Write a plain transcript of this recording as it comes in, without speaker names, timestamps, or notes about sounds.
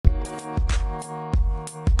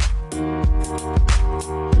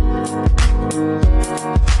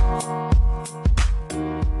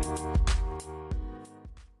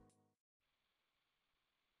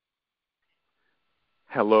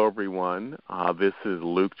hello, everyone. This is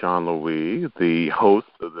Luke John Louis, the host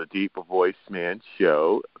of the Deep Voice Man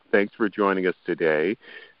Show. Thanks for joining us today.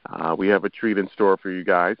 We have a treat in store for you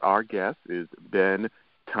guys. Our guest is Ben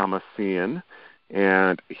Thomasian,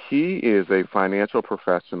 and he is a financial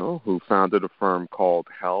professional who founded a firm called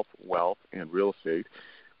Health, Wealth, and Real Estate,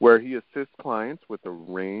 where he assists clients with a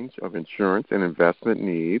range of insurance and investment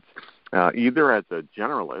needs, either as a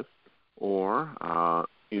generalist or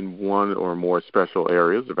in one or more special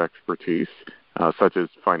areas of expertise, such as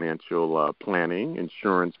financial planning,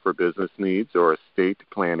 insurance for business needs, or estate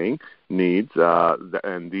planning needs,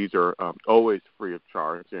 and these are always free of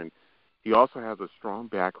charge. And he also has a strong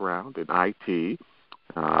background in IT.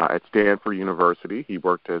 At Stanford University, he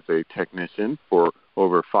worked as a technician for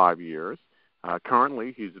over 5 years.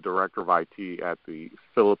 Currently, he's the director of IT at the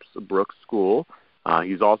Phillips Brooks School.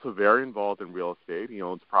 He's also very involved in real estate. He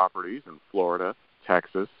owns properties in Florida,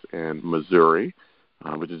 Texas, and Missouri,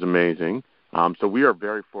 which is amazing. So we are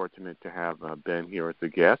very fortunate to have Ben here as a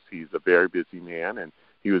guest. He's a very busy man, and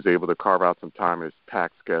he was able to carve out some time in his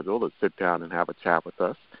packed schedule to sit down and have a chat with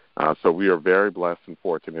us. So we are very blessed and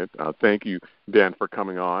fortunate. Thank you, Ben, for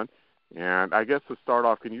coming on. And I guess to start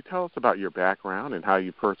off, can you tell us about your background and how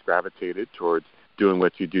you first gravitated towards doing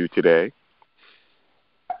what you do today?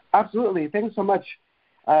 Absolutely. Thanks so much,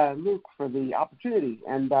 Luke, for the opportunity.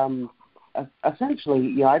 And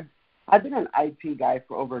essentially, I've been an IT guy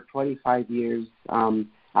for over 25 years.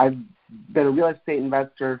 I've been a real estate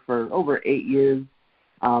investor for over 8 years.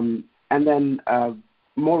 And then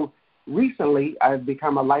more recently, I've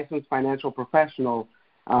become a licensed financial professional.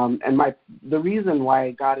 And the reason why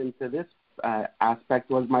I got into this aspect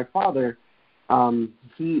was my father.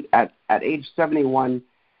 He, at age 71,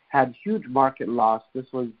 had huge market loss. This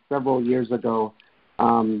was several years ago.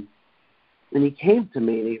 And he came to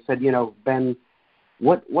me and he said, Ben,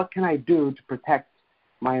 what can I do to protect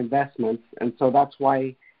my investments? And so that's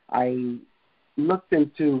why I looked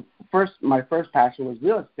into, my first passion was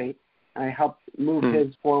real estate, and I helped move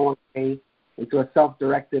his 401k into a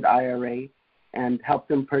self-directed IRA and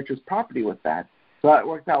helped him purchase property with that. So that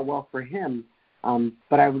worked out well for him.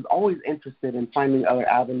 But I was always interested in finding other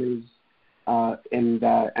avenues, and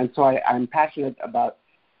so I'm passionate about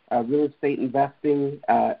real estate investing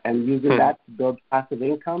and using that to build passive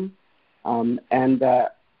income. And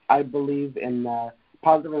I believe in a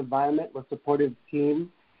positive environment with supportive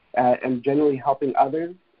team and generally helping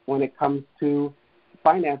others when it comes to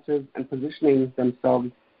finances and positioning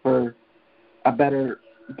themselves for a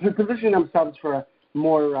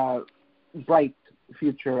more bright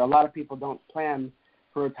future. A lot of people don't plan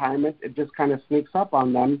for retirement. It just kind of sneaks up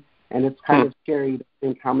on them, and it's kind of scary to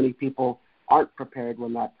think how many people aren't prepared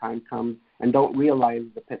when that time comes and don't realize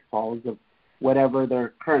the pitfalls of whatever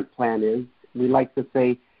their current plan is. We like to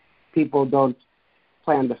say people don't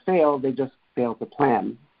plan to fail, they just fail to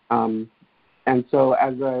plan. And so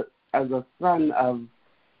as a son of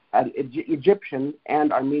Egyptian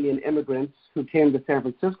and Armenian immigrants who came to San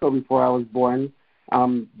Francisco before I was born,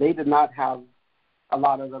 they did not have a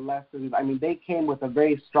lot of the lessons. I mean, they came with a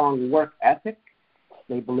very strong work ethic.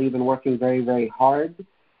 They believe in working very, very hard,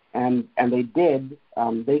 and they did.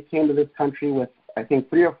 They came to this country with, I think,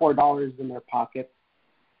 $3 or $4 in their pocket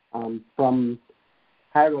from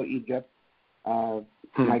Cairo, Egypt.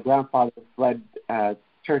 My grandfather fled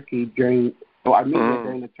Turkey during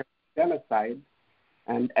the Turkish genocide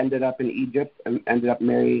and ended up in Egypt and ended up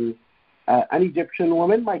marrying an Egyptian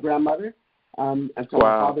woman, my grandmother. And so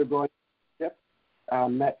my father going to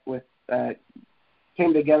Egypt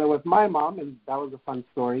came together with my mom, and that was a fun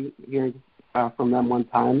story, hearing from them one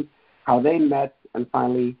time how they met and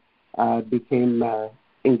finally became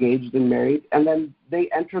engaged and married. And then they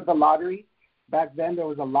entered the lottery. Back then there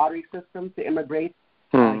was a lottery system to immigrate.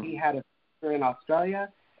 He had a sister in Australia,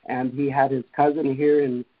 and he had his cousin here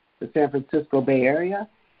in the San Francisco Bay Area,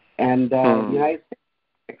 and the United States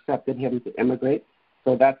accepted him to immigrate.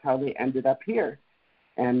 So that's how they ended up here.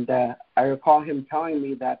 And I recall him telling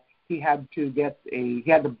me that he had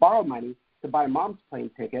to borrow money to buy mom's plane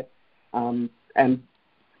ticket, and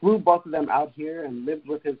flew both of them out here and lived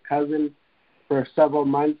with his cousin for several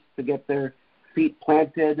months to get their feet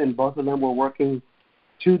planted, and both of them were working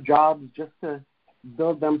 2 jobs just to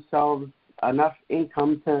build themselves enough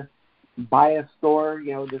income to buy a store,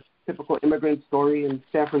 this typical immigrant story in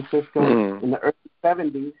San Francisco in the early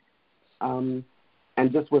 70s, and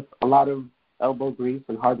just with a lot of elbow grease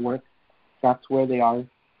and hard work, that's where they are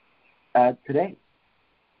today.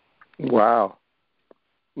 Wow.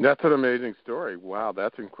 That's an amazing story. Wow,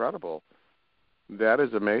 that's incredible. That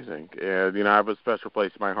is amazing. And, I have a special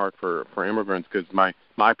place in my heart for immigrants because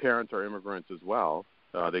my parents are immigrants as well.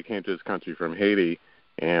 They came to this country from Haiti,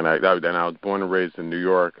 and I was born and raised in New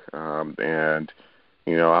York, and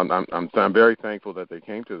I'm very thankful that they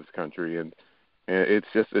came to this country, and it's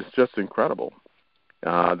just incredible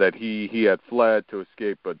that he had fled to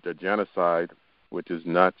escape a genocide, which is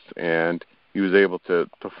nuts, and he was able to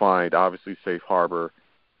find obviously safe harbor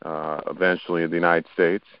eventually in the United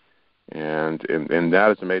States, and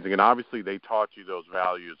that is amazing. And obviously they taught you those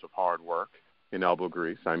values of hard work in elbow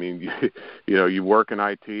grease. I mean, you work in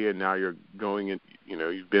IT, and now you're going in.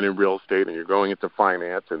 You've been in real estate, and you're going into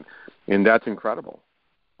finance, and that's incredible.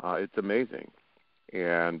 It's amazing.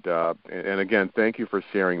 And again, thank you for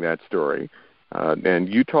sharing that story. And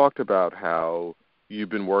you talked about how you've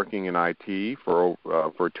been working in IT for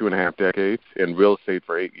 2.5 decades, in real estate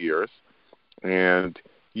for 8 years, and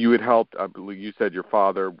you had helped. I believe you said your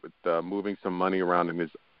father with moving some money around in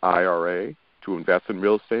his IRA to invest in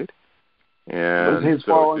real estate. And his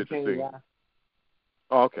so it's 401k, interesting. yeah.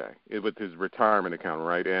 Okay, with his retirement account,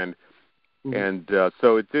 right? And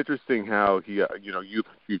so it's interesting how he,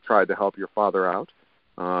 you tried to help your father out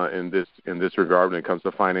in this regard when it comes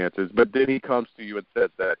to finances. But then he comes to you and says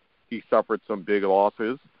that he suffered some big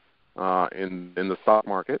losses in the stock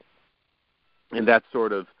market, and that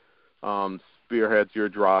sort of spearheads your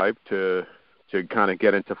drive to kind of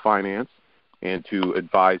get into finance and to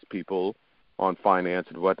advise people on finance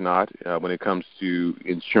and whatnot when it comes to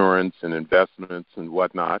insurance and investments and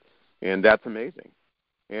whatnot, and that's amazing.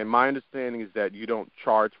 And my understanding is that you don't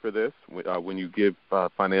charge for this when you give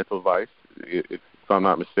financial advice, if I'm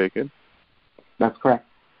not mistaken. That's correct.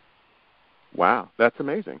 Wow, that's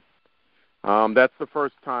amazing. That's the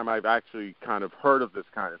first time I've actually kind of heard of this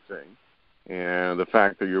kind of thing, and the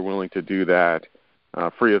fact that you're willing to do that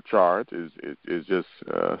free of charge is just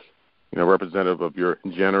representative of your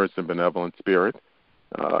generous and benevolent spirit,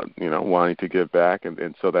 wanting to give back,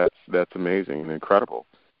 and so that's amazing and incredible.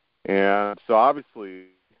 And so obviously,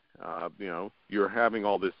 you're having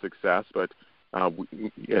all this success, but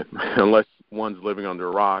unless one's living under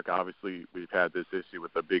a rock, obviously we've had this issue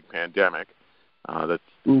with the big pandemic that's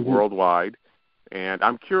worldwide. And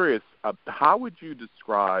I'm curious, how would you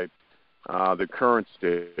describe the current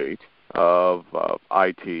state of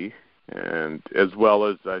IT, and as well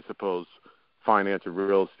as, I suppose, finance and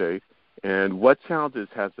real estate, and what challenges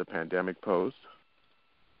has the pandemic posed?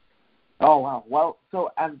 Oh, wow. Well,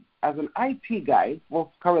 so as an IT guy,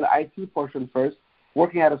 we'll cover the IT portion first,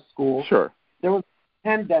 working at a school. Sure. There was a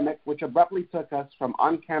pandemic which abruptly took us from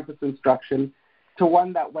on-campus instruction to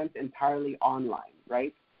one that went entirely online,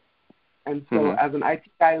 right? And so as an IT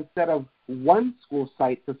guy, instead of one school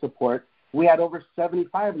site to support, we had over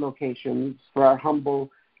 75 locations for our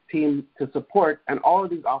humble team to support, and all of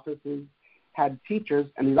these offices had teachers,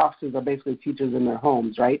 and these offices are basically teachers in their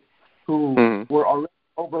homes, right, who were already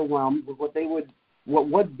overwhelmed with what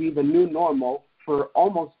would be the new normal for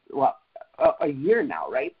almost a year now,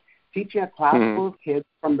 right? Teaching a class full of kids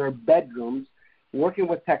from their bedrooms, working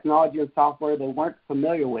with technology and software they weren't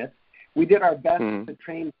familiar with. We did our best to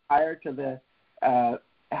train prior to the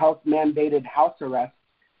health-mandated house arrest,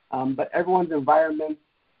 but everyone's environment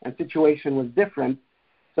and situation was different,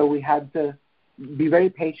 so we had to be very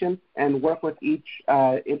patient and work with each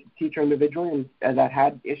teacher individually and that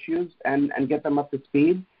had issues and get them up to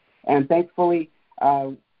speed. And thankfully,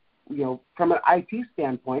 from an IT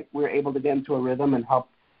standpoint, we were able to get into a rhythm and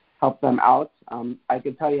help them out. I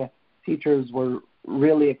can tell you, teachers were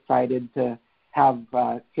really excited to have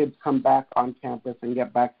kids come back on campus and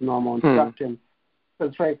get back to normal instruction,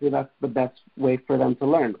 because frankly, that's the best way for them to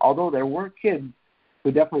learn. Although there were kids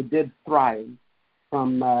who definitely did thrive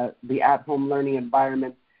from the at-home learning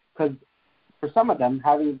environment, because for some of them,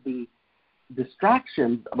 having the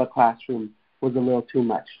distractions of a classroom was a little too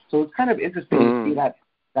much. So it's kind of interesting to see that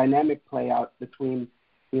dynamic play out between,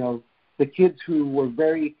 the kids who were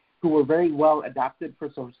very well adapted for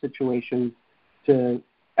social situations to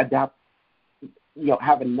adapt,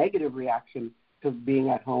 have a negative reaction to being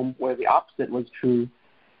at home, where the opposite was true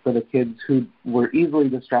for the kids who were easily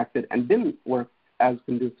distracted and didn't work as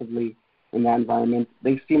conducively in that environment.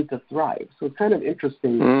 They seemed to thrive. So it's kind of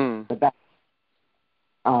interesting that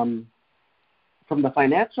from the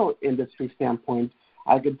financial industry standpoint,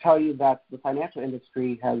 I could tell you that the financial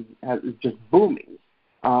industry is just booming.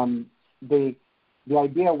 The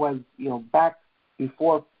idea was, back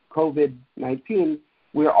before COVID-19,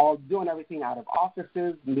 we were all doing everything out of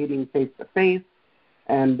offices, meeting face-to-face,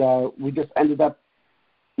 and we just ended up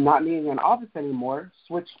not needing an office anymore,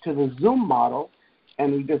 switched to the Zoom model,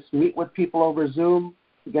 and we just meet with people over Zoom,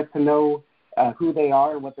 get to know who they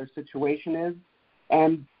are and what their situation is,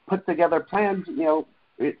 and put together plans.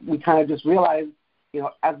 We kind of just realized,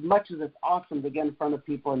 as much as it's awesome to get in front of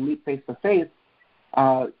people and meet face-to-face,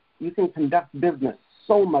 you can conduct business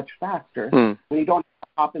so much faster when you don't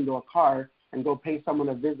hop into a car and go pay someone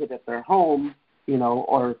a visit at their home,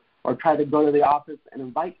 or try to go to the office and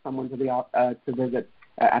invite someone to to visit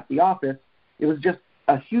at the office. It was just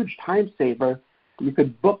a huge time saver. You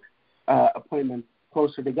could book appointments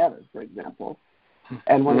closer together, for example.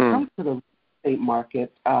 And when it comes to the real estate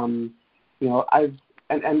market, I've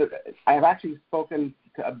actually spoken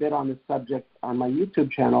a bit on this subject on my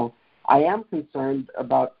YouTube channel. I am concerned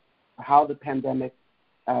about how the pandemic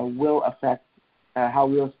will affect how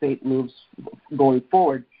real estate moves going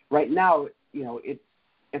forward. Right now,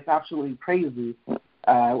 it's absolutely crazy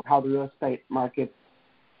how the real estate market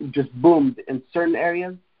just boomed in certain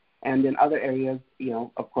areas, and in other areas,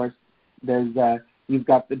 of course, there's you've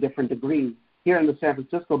got the different degrees. Here in the San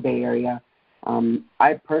Francisco Bay Area,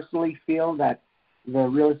 I personally feel that the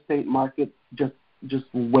real estate market just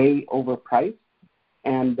way overpriced,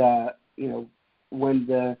 and when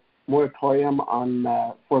the moratorium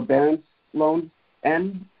on forbearance loans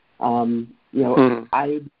end, I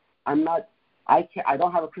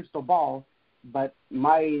don't have a crystal ball, but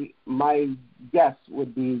my guess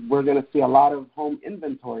would be we're going to see a lot of home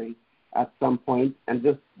inventory at some point, and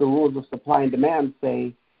just the rules of supply and demand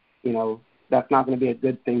say, that's not going to be a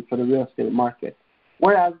good thing for the real estate market.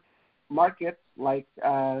 Whereas markets like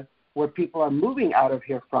where people are moving out of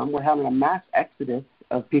here from, we're having a mass exodus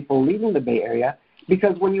of people leaving the Bay Area,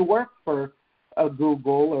 because when you work for a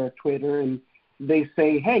Google or a Twitter and they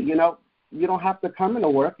say, hey, you don't have to come into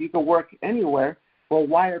work, you can work anywhere. Well,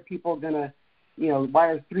 why are people going to, why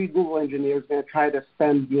are 3 Google engineers going to try to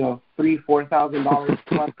spend, $3,000-$4,000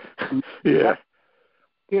 plus here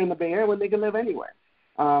in the Bay Area when they can live anywhere?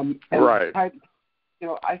 Right. I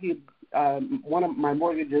had one of my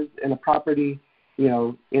mortgages in a property,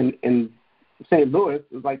 in St. Louis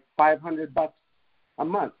was like $500 a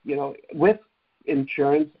month, with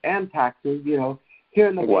insurance and taxes. Here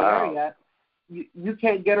in the Bay Area, you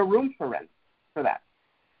can't get a room for rent for that.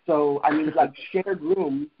 So like shared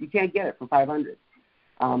rooms, you can't get it for $500.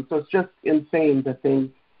 So it's just insane to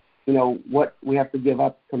think, what we have to give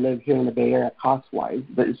up to live here in the Bay Area cost-wise,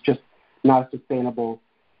 but it's just not a sustainable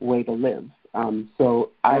way to live.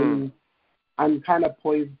 So I'm kind of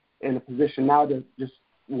poised in a position now to just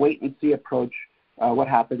wait and see approach what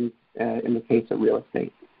happens in the case of real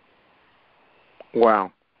estate.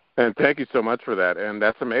 Wow. And thank you so much for that. And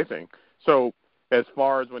that's amazing. So as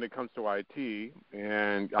far as when it comes to IT,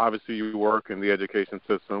 and obviously you work in the education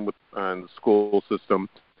system and the school system,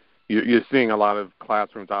 you're seeing a lot of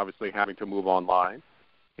classrooms obviously having to move online.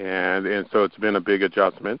 And so it's been a big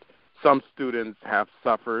adjustment. Some students have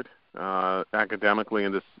suffered academically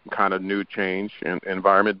in this kind of new change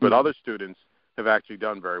environment, but other students have actually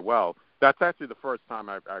done very well. That's actually the first time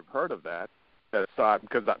I've heard of that.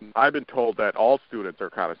 Because I've been told that all students are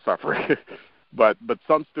kind of suffering, but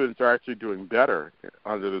some students are actually doing better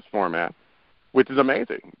under this format, which is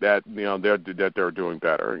amazing. That they're doing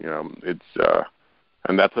better. It's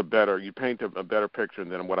and that's you paint a better picture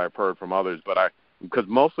than what I've heard from others. But because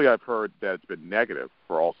mostly I've heard that it's been negative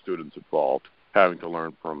for all students involved, having to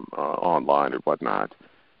learn from online and whatnot.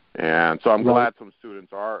 And so I'm glad some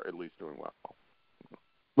students are at least doing well.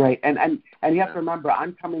 Right, and you have to remember,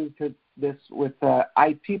 I'm coming to this with the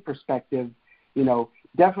IT perspective.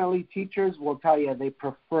 Definitely teachers will tell you they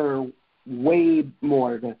prefer way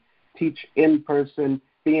more to teach in person,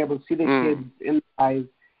 being able to see the kids in the eyes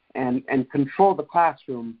and control the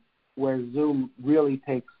classroom, where Zoom really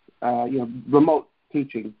takes, remote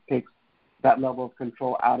teaching takes that level of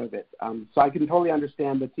control out of it. So I can totally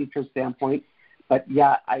understand the teacher's standpoint, but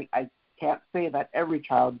I can't say that every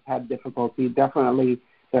child had difficulty. Definitely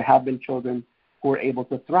there have been children who were able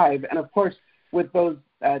to thrive. And of course, with those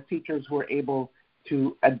teachers who were able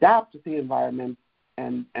to adapt to the environment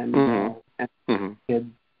and kids,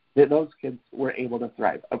 those kids were able to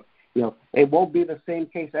thrive. It won't be the same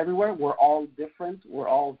case everywhere. We're all different. We're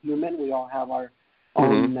all human. We all have our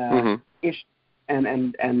own issues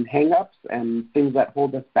and hang-ups and things that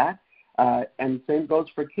hold us back. And same goes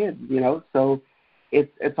for kids, So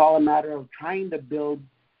it's all a matter of trying to build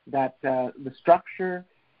that the structure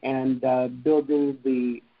and building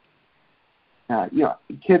the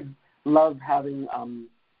kids love having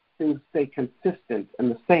things stay consistent and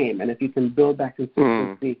the same. And if you can build that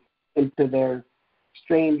consistency into their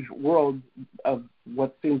strange world of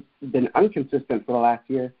what seems been inconsistent for the last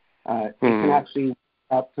year, it can actually work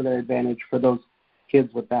out to their advantage for those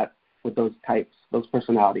kids with those types, those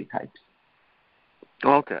personality types.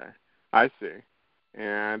 Okay, I see.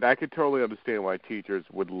 And I could totally understand why teachers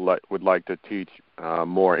would like to teach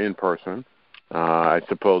more in person. I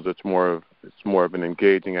suppose it's more of an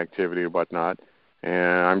engaging activity or whatnot.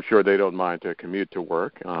 and I'm sure they don't mind to commute to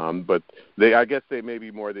work. But I guess they may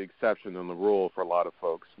be more the exception than the rule for a lot of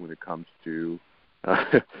folks when it comes to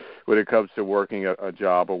working a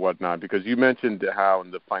job or whatnot. Because you mentioned how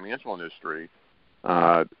in the financial industry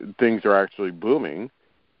things are actually booming,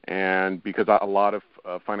 and because a lot of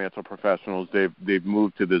financial professionals they've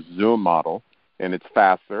moved to this Zoom model. And it's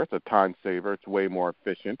faster. It's a time saver. It's way more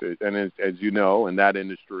efficient. And as you know, in that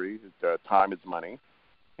industry, time is money,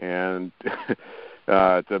 and it's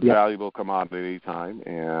a valuable commodity, time.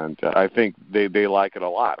 And I think they like it a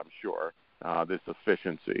lot. I'm sure this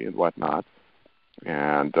efficiency and whatnot.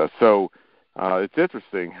 And so it's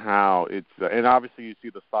interesting how it's. And obviously, you see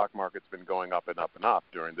the stock market's been going up and up and up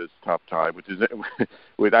during this tough time, which is,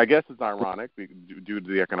 I guess, it's ironic due to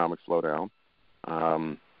the economic slowdown.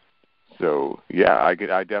 So, yeah, I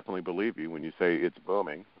definitely believe you when you say it's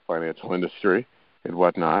booming, the financial industry and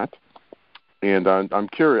whatnot. And I'm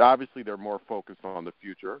curious. Obviously, they're more focused on the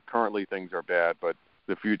future. Currently, things are bad, but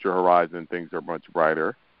the future horizon, things are much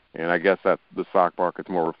brighter. And I guess that the stock market's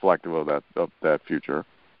more reflective of that future,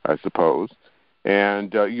 I suppose.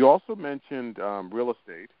 And you also mentioned real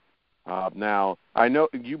estate. Now, I know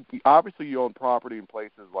you own property in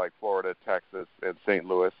places like Florida, Texas, and St.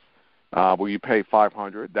 Louis. Where you pay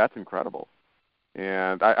 $500, that's incredible.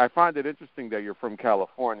 And I find it interesting that you're from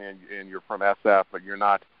California and you're from SF, but you're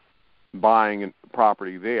not buying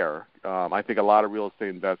property there. I think a lot of real estate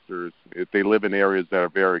investors, if they live in areas that are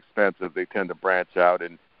very expensive, they tend to branch out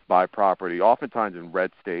and buy property, oftentimes in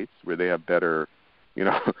red states where they have better,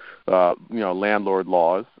 landlord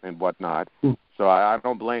laws and whatnot. So I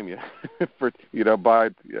don't blame you for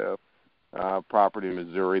buying property in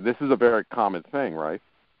Missouri. This is a very common thing, right?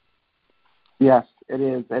 Yes, it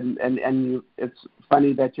is, and it's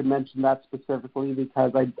funny that you mentioned that specifically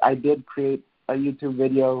because I did create a YouTube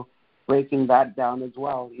video breaking that down as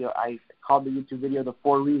well. I called the YouTube video "The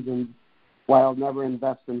 4 Reasons Why I'll Never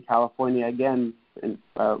Invest in California Again"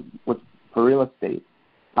 for real estate.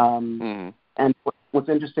 And what's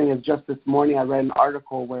interesting is just this morning I read an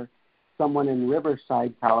article where someone in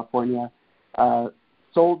Riverside, California,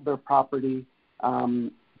 sold their property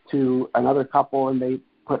to another couple, and they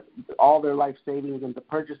put all their life savings into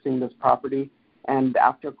purchasing this property. And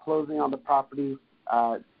after closing on the property,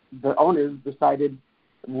 the owners decided,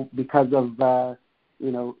 because of the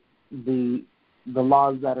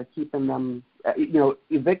laws that are keeping them,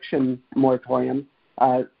 eviction moratorium,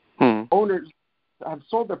 owners have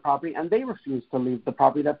sold their property and they refuse to leave the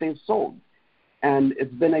property that they've sold. And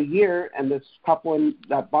it's been a year, and this couple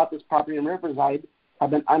that bought this property in Riverside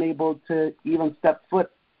have been unable to even step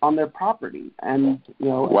foot on their property. And,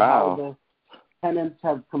 how the tenants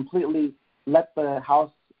have completely let the house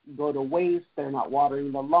go to waste. They're not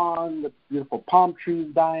watering the lawn, the beautiful palm trees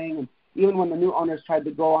dying. And even when the new owners tried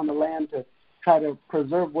to go on the land to try to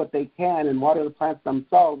preserve what they can and water the plants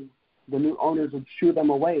themselves, the new owners would shoo them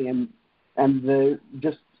away. I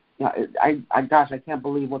can't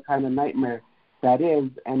believe what kind of nightmare that is.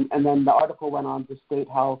 And then the article went on to state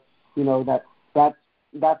how,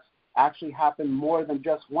 that's actually happened more than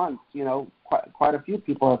just once. Quite a few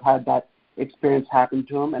people have had that experience happen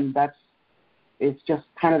to them, and it's just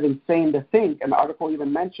kind of insane to think. And the article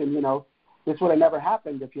even mentioned, this would have never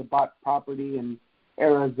happened if you bought property in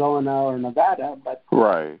Arizona or Nevada, but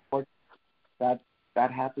right, that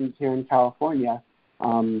happens here in California,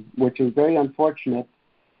 which is very unfortunate.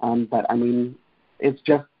 But I mean, it's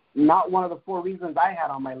just not one of the 4 reasons I had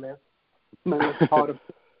on my list.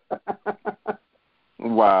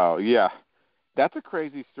 Wow, yeah. That's a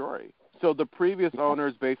crazy story. So the previous owner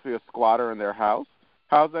is basically a squatter in their house?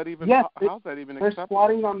 How's that even acceptable? They're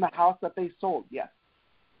squatting on the house that they sold, yes,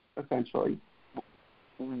 essentially.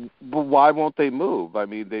 But why won't they move? I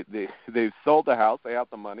mean, they've sold the house, they have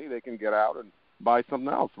the money, they can get out and buy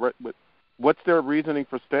something else. What's their reasoning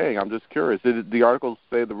for staying? I'm just curious. Did the article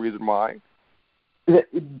say the reason why? That's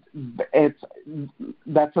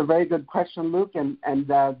a very good question, Luke. And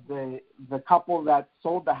the couple that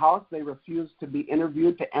sold the house, they refuse to be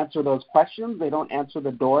interviewed to answer those questions. They don't answer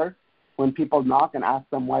the door when people knock and ask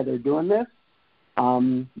them why they're doing this.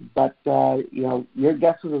 But your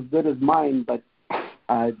guess is as good as mine. But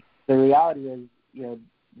the reality is,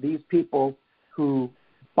 these people who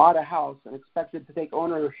bought a house and expected to take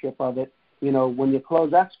ownership of it, when you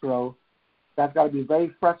close escrow, that's got to be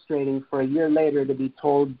very frustrating for a year later to be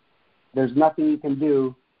told there's nothing you can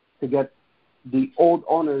do to get the old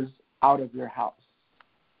owners out of your house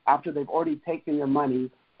after they've already taken your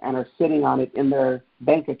money and are sitting on it in their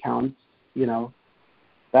bank accounts.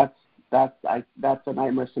 That's a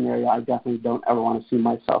nightmare scenario I definitely don't ever want to see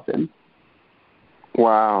myself in.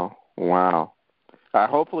 Wow.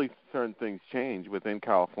 hopefully certain things change within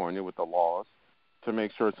California with the laws to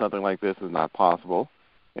make sure something like this is not possible.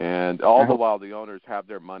 And all the while the owners have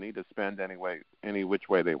their money to spend any which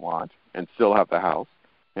way they want and still have the house.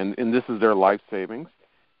 And this is their life savings.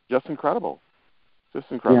 Just incredible. Just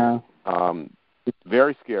incredible. Yeah.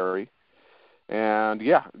 Very scary. And,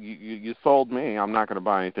 yeah, you sold me. I'm not going to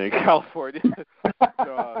buy anything in California.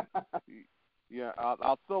 So, yeah,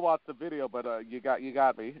 I'll still watch the video, but you got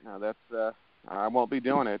me. I won't be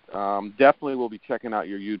doing it. Definitely will be checking out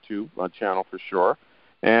your YouTube channel for sure.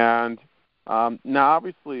 And now,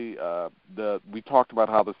 obviously, we talked about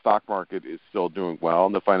how the stock market is still doing well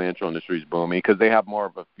and the financial industry is booming because they have more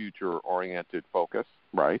of a future-oriented focus,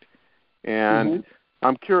 right? And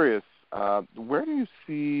I'm curious, where do you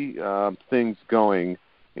see things going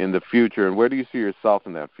in the future, and where do you see yourself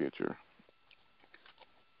in that future?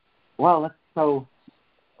 Well,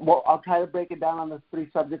 I'll try to break it down on the three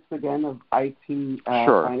subjects again of IT,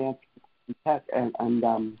 Sure. finance, and tech,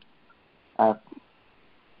 and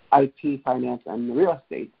IT, finance, and real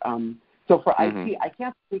estate. So for IT, I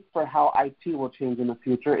can't speak for how IT will change in the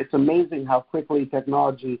future. It's amazing how quickly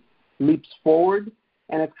technology leaps forward,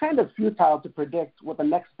 and it's kind of futile to predict what the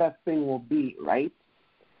next best thing will be, right?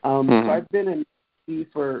 So I've been in IT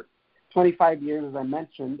for 25 years, as I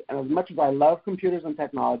mentioned, and as much as I love computers and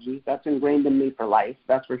technology, that's ingrained in me for life,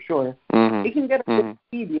 that's for sure. It can get a bit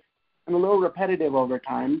tedious and a little repetitive over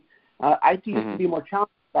time. IT used to be more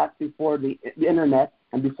challenging back before the Internet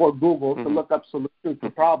and before Google to look up solutions to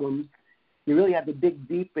problems. You really had to dig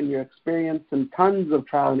deep in your experience and tons of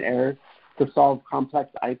trial and error to solve complex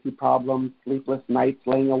IT problems, sleepless nights,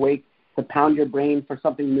 laying awake to pound your brain for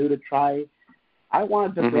something new to try. I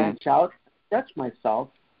wanted to branch out, stretch myself,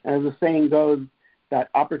 and as the saying goes, that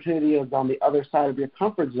opportunity is on the other side of your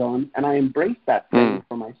comfort zone, and I embraced that thing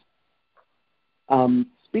for myself.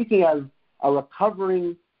 Speaking as a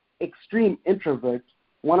recovering extreme introvert,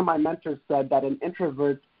 one of my mentors said that an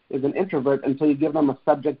introvert is an introvert until you give them a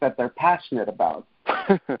subject that they're passionate about.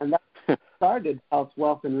 And that started Health,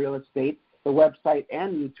 Wealth, and Real Estate, the website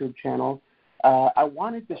and YouTube channel. I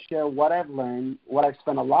wanted to share what I've learned, what I've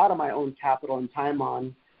spent a lot of my own capital and time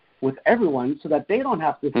on with everyone so that they don't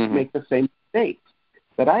have to make the same mistakes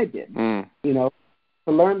that I did. You know,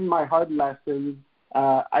 to learn my hard lessons.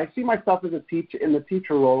 I see myself as a teacher in the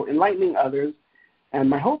teacher role, enlightening others, and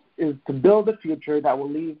my hope is to build a future that will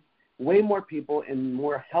leave way more people in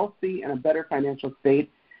more healthy and a better financial state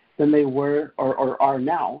than they were or are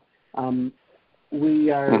now.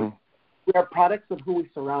 We are products of who we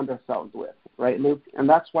surround ourselves with, right, Luke? And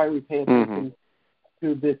that's why we pay attention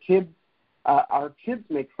to the kids our kids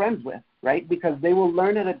make friends with, right? Because they will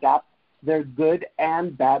learn and adapt their good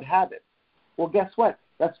and bad habits. Well, guess what?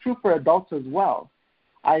 That's true for adults as well.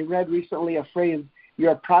 I read recently a phrase,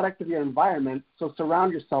 you're a product of your environment, so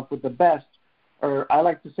surround yourself with the best. Or I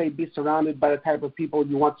like to say be surrounded by the type of people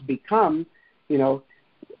you want to become. You know,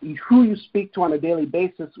 who you speak to on a daily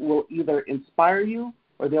basis will either inspire you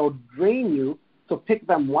or they'll drain you, so pick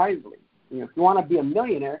them wisely. You know, if you want to be a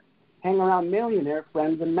millionaire, hang around millionaire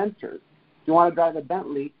friends and mentors. If you want to drive a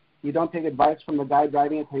Bentley, you don't take advice from the guy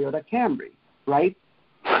driving a Toyota Camry, right?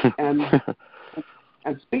 And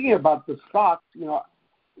speaking about the stocks, you know,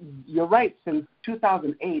 you're right. Since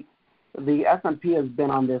 2008, the S&P has been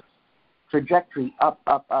on this trajectory up.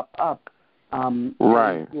 Right.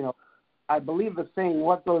 And, you know, I believe the saying,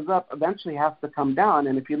 what goes up eventually has to come down.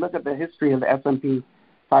 And if you look at the history of the S&P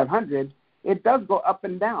 500, it does go up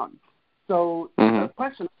and down. So the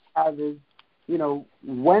question I have is, you know,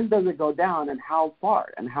 when does it go down and how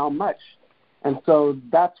far and how much? And so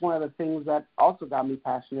that's one of the things that also got me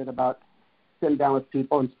passionate about sitting down with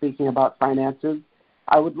people and speaking about finances.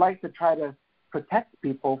 I would like to try to protect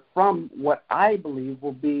people from what I believe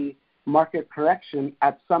will be market correction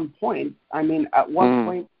at some point. I mean, at one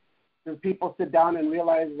point, do people sit down and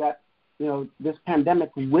realize that, you know, this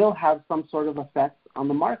pandemic will have some sort of effect on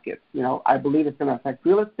the market? You know, I believe it's going to affect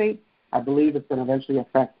real estate. I believe it's going to eventually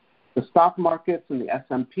affect the stock markets and the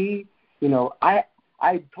S&P. You know, I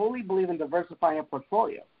totally believe in diversifying a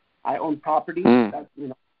portfolio. I own property, that, you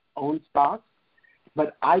know, own stocks,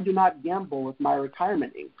 but I do not gamble with my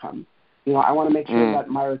retirement income. You know, I want to make sure that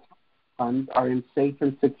my retirement funds are in safe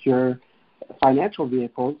and secure financial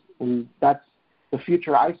vehicles, and that's the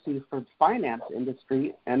future I see for the finance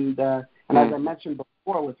industry. And as I mentioned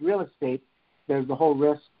before, with real estate, there's the whole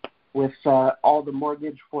risk with all the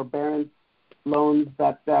mortgage forbearance loans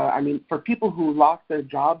that, I mean, for people who lost their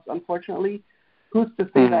jobs, unfortunately, who's to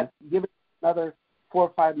say that given another 4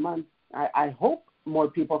 or 5 months, I hope more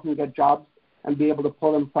people can get jobs and be able to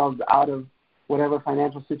pull themselves out of whatever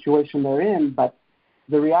financial situation they're in. But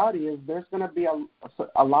the reality is there's going to be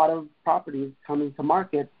a lot of properties coming to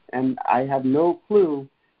market, and I have no clue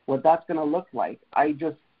what that's going to look like. I'm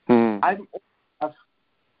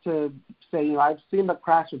to say, I've seen the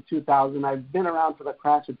crash of 2000. I've been around for the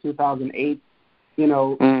crash of 2008.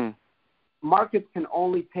 Markets can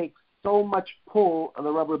only take so much pull of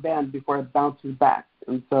the rubber band before it bounces back.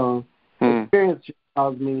 And so experience just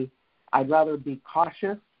tells me I'd rather be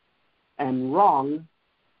cautious and wrong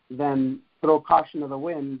than throw caution to the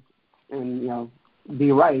wind and,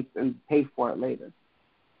 be right and pay for it later.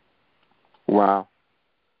 Wow.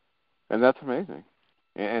 And that's amazing.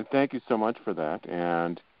 And thank you so much for that.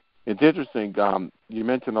 And it's interesting. You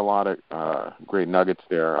mentioned a lot of great nuggets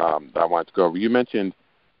there that I wanted to go over. You mentioned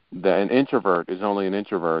that an introvert is only an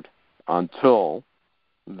introvert until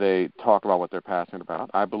they talk about what they're passionate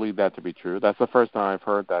about. I believe that to be true. That's the first time I've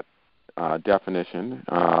heard that definition,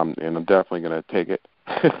 and I'm definitely going to take it.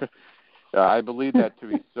 I believe that to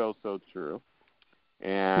be so true.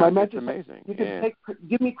 And it's amazing. You can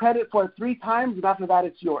give me credit for it 3 times, and after that,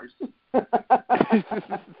 it's yours.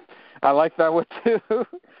 I like that one too.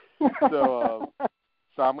 So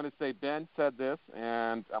I'm going to say Ben said this,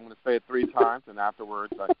 and I'm going to say it 3 times, and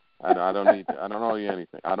afterwards, I don't owe you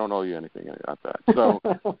anything. I don't owe you anything about that. So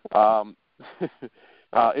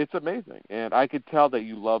it's amazing, and I could tell that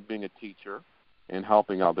you love being a teacher and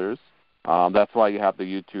helping others. That's why you have the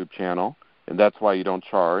YouTube channel, and that's why you don't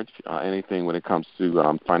charge anything when it comes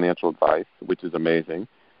to financial advice, which is amazing.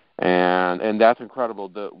 And that's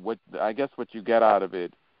incredible. I guess what you get out of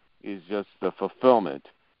it is just the fulfillment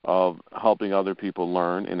of helping other people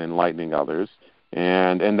learn and enlightening others,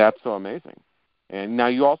 and that's so amazing. And now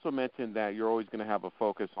you also mentioned that you're always going to have a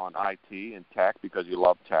focus on IT and tech because you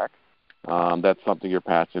love tech. That's something you're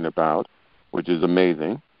passionate about, which is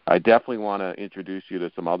amazing. I definitely want to introduce you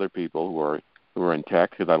to some other people who are in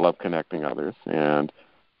tech because I love connecting others. And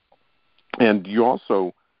you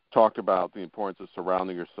also talked about the importance of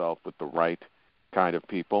surrounding yourself with the right kind of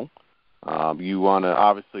people. You want to,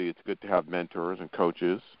 obviously, it's good to have mentors and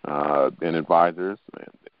coaches and advisors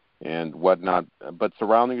and whatnot, but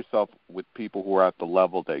surrounding yourself with people who are at the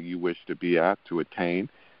level that you wish to be at to attain.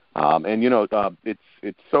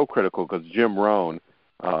 It's so critical because Jim Rohn,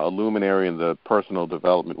 a luminary in the personal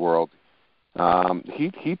development world,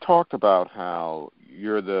 he talked about how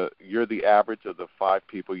you're the average of the 5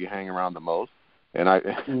 people you hang around the most, and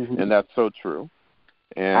and that's so true.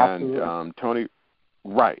 And Tony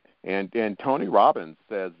Robbins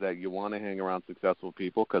says that you want to hang around successful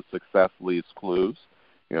people because success leaves clues.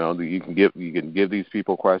 You can give these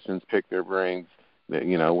people questions, pick their brains.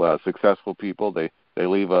 Successful people they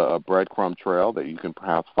leave a breadcrumb trail that you can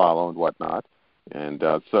perhaps follow and whatnot. And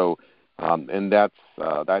and that's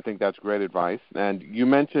I think that's great advice. And you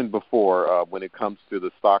mentioned before when it comes to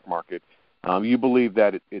the stock market, you believe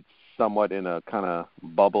that it's somewhat in a kind of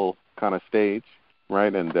bubble kind of stage,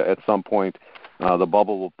 right? And at some point the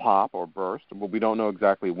bubble will pop or burst. Well, we don't know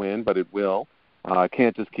exactly when, but it will. It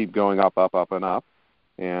can't just keep going up, and up.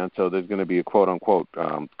 And so there's going to be a quote-unquote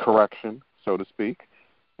correction, so to speak.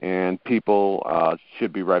 And people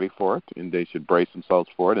should be ready for it, and they should brace themselves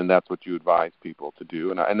for it, and that's what you advise people to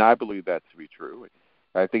do. And I believe that to be true.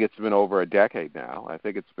 I think it's been over a decade now. I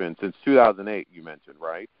think it's been since 2008, you mentioned,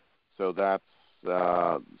 right? So that's,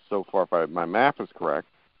 so far, if my math is correct,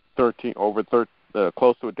 close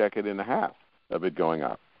to a decade and a half of it going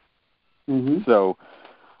up. Mm-hmm. So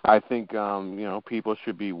I think, people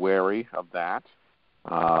should be wary of that.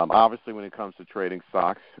 Obviously, when it comes to trading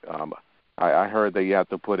stocks, I heard that you have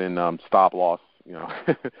to put in stop loss,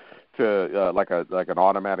 to like an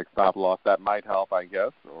automatic stop loss. That might help, I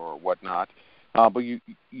guess, or whatnot. But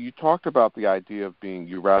you talked about the idea of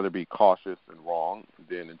you'd rather be cautious and wrong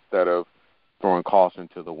than instead of throwing caution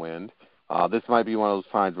to the wind. This might be one of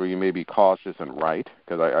those times where you may be cautious and right,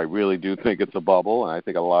 because I really do think it's a bubble, and I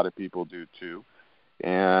think a lot of people do too.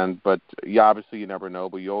 But obviously you never know,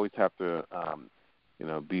 but you always have to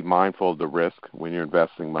be mindful of the risk when you're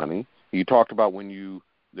investing money. You talked about when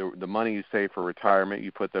the money you save for retirement,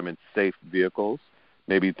 you put them in safe vehicles,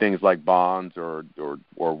 maybe things like bonds or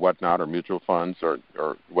whatnot, or mutual funds or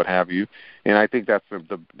what have you. And I think that's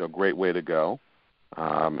the great way to go.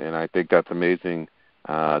 And I think that's amazing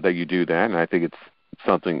that you do that. And I think it's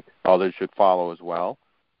something others should follow as well.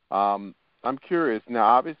 I'm curious now.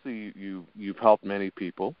 Obviously, you've helped many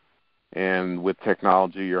people. And with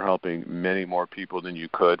technology, you're helping many more people than you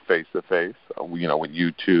could face-to-face, with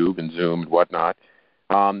YouTube and Zoom and whatnot.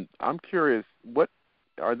 I'm curious,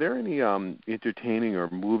 are there any entertaining or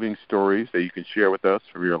moving stories that you can share with us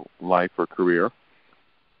from your life or career?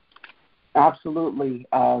 Absolutely.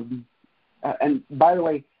 And by the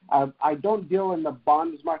way, I don't deal in the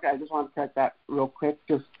bonds market. I just want to correct that real quick.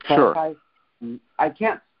 Just Sure. clarify. I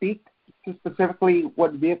can't speak to specifically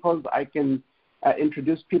what vehicles I can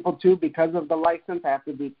introduce people to because of the license. I have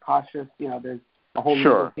to be cautious. There's a whole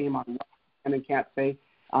Sure. legal team on what I can and can't say.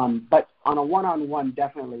 But on a one-on-one,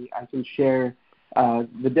 definitely, I can share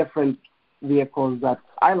the different vehicles that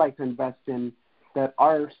I like to invest in that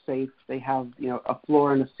are safe. They have, a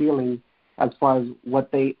floor and a ceiling as far as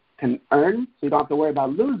what they can earn, so you don't have to worry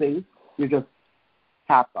about losing. You're just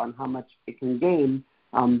capped on how much it can gain,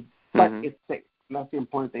 but it's safe. And that's the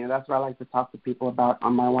important thing. And that's what I like to talk to people about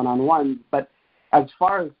on my one-on-ones. But as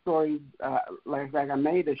far as stories like I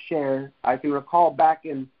made to share, I can recall back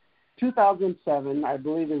in 2007, I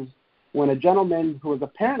believe, is when a gentleman who was a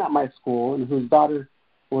parent at my school and whose daughter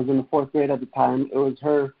was in the 4th grade at the time, it was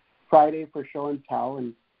her Friday for show and tell,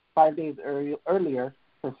 and 5 days earlier,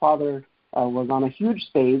 her father was on a huge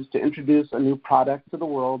stage to introduce a new product to the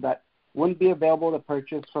world that wouldn't be available to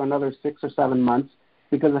purchase for another 6 or 7 months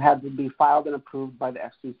because it had to be filed and approved by the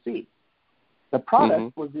FCC. The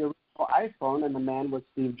product was the original iPhone, and the man was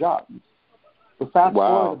Steve Jobs. So fast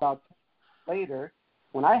forward about 10 years later,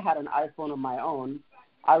 when I had an iPhone of my own,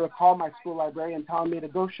 I recall my school librarian telling me to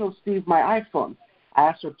go show Steve my iPhone. I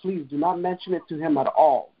asked her, please do not mention it to him at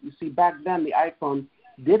all. You see, back then the iPhone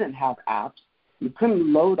didn't have apps. You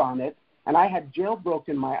couldn't load on it, and I had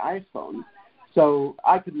jailbroken my iPhone, so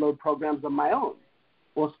I could load programs of my own.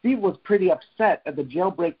 Well, Steve was pretty upset at the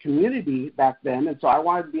jailbreak community back then, and so I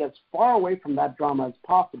wanted to be as far away from that drama as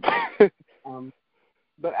possible.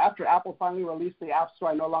 But after Apple finally released the App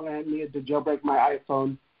Store, I no longer needed to jailbreak my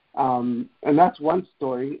iPhone, and that's one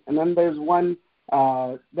story. And then there's one.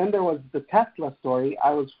 Then there was the Tesla story.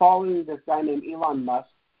 I was following this guy named Elon Musk,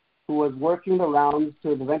 who was working the rounds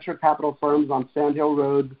to the venture capital firms on Sand Hill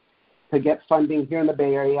Road to get funding here in the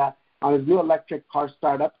Bay Area on his new electric car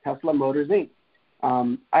startup, Tesla Motors, Inc.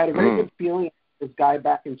 I had a very good feeling about this guy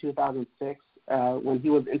back in 2006 when he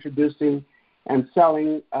was introducing and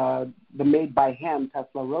selling the made-by-hand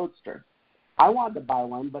Tesla Roadster. I wanted to buy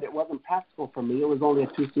one, but it wasn't practical for me. It was only a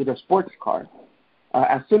 2-seater sports car.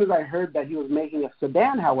 As soon as I heard that he was making a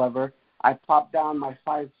sedan, however, I plopped down my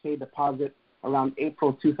 $5K deposit around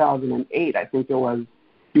April 2008, I think it was,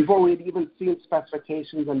 before we had even seen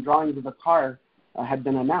specifications and drawings of the car had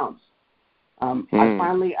been announced. I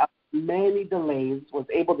finally, after many delays, was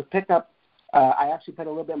able to pick up, I actually paid a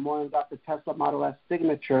little bit more and got the Tesla Model S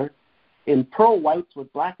Signature in pearl whites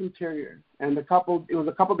with black interior. And it was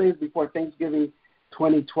a couple days before Thanksgiving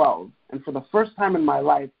 2012. And for the first time in my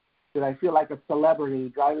life, did I feel like a celebrity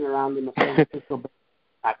driving around in the San Francisco Bay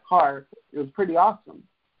that car. It was pretty awesome.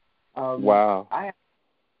 Wow. I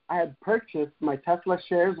had purchased my Tesla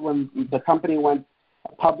shares when the company went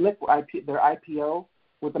public, their IPO,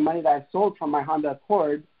 with the money that I sold from my Honda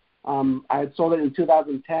Accord. I had sold it in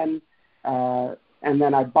 2010, and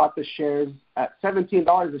then I bought the shares at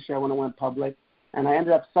 $17 a share when it went public, and I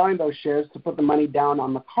ended up selling those shares to put the money down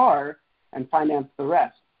on the car and finance the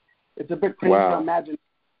rest. It's a bit crazy to imagine if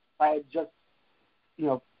I had just,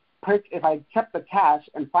 if I kept the cash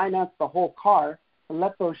and financed the whole car and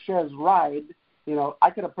let those shares ride, I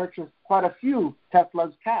could have purchased quite a few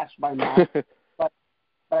Teslas cash by now. but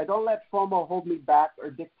I don't let FOMO hold me back or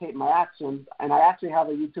dictate my actions. And I actually have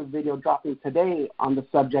a YouTube video dropping today on the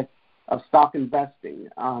subject of stock investing,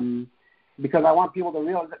 because I want people to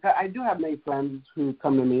realize that I do have many friends who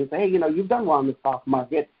come to me and say, hey, you've done well in the stock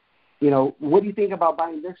market. What do you think about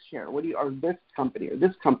buying this share? Or this company or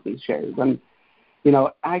this company's shares? And,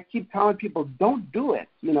 I keep telling people, don't do it,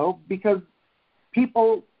 because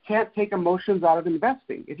people can't take emotions out of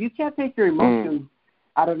investing. If you can't take your emotions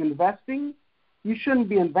out of investing, you shouldn't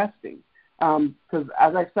be investing. Because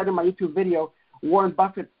as I said in my YouTube video, Warren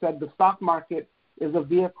Buffett said the stock market is a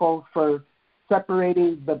vehicle for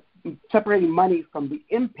separating money from the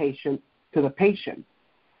impatient to the patient.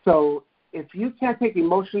 So if you can't take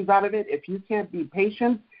emotions out of it, if you can't be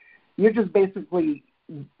patient, you're just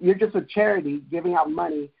a charity giving out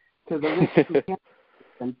money to the rich who can't,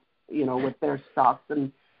 with their stocks.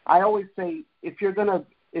 And I always say, if you're going to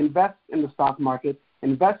invest in the stock market,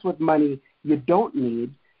 invest with money you don't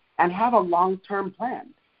need and have a long-term plan.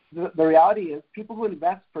 The reality is people who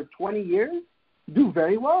invest for 20 years do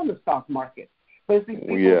very well in the stock market. But it's these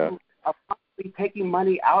people who are constantly taking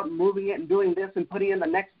money out and moving it and doing this and putting in the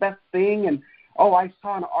next best thing. And, I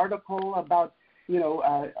saw an article about,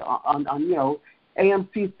 on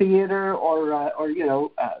AMC Theater or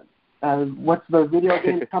what's the video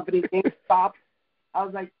game company, GameStop. I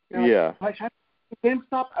was like, should I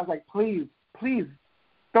GameStop? I was like, please,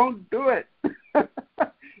 don't do it.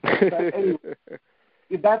 But anyway,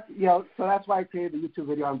 that's, so that's why I created the YouTube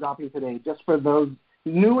video I'm dropping today, just for those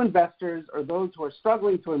new investors or those who are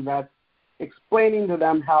struggling to invest, explaining to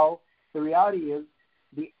them how the reality is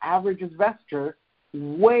the average investor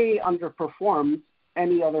way underperforms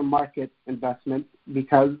any other market investment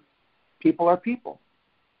because people are people.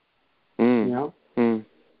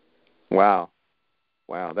 Wow,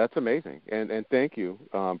 that's amazing, and thank you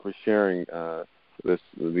for sharing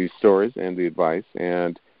these stories and the advice.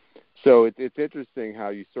 And so it's interesting how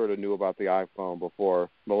you sort of knew about the iPhone before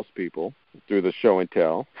most people through the show and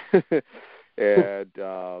tell, and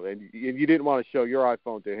you didn't want to show your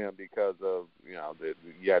iPhone to him because of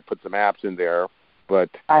you had put some apps in there, but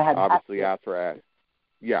I had obviously after ad,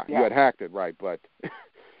 you had hacked it, right?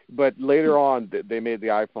 But later on, they made the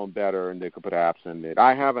iPhone better, and they could put apps in it.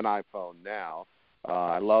 I have an iPhone now.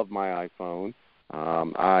 I love my iPhone.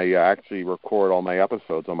 I actually record all my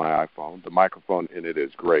episodes on my iPhone. The microphone in it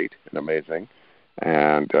is great and amazing.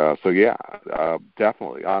 And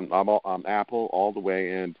definitely, I'm Apple all the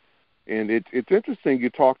way. And it's interesting. You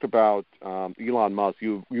talked about Elon Musk.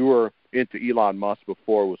 You were into Elon Musk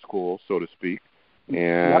before it was cool, so to speak,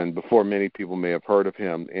 and before many people may have heard of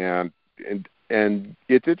him. And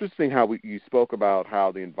it's interesting how you spoke about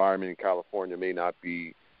how the environment in California may not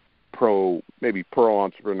be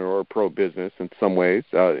pro-entrepreneur or pro-business in some ways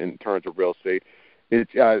in terms of real estate.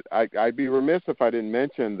 I'd be remiss if I didn't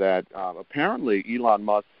mention that apparently Elon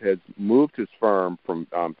Musk has moved his firm from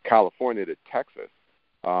California to Texas.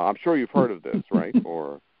 I'm sure you've heard of this, right?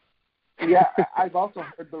 Or yeah, I've also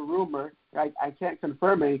heard the rumor. I can't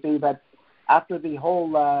confirm anything, but after the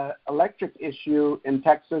whole electric issue in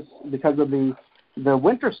Texas because of the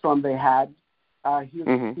winter storm they had,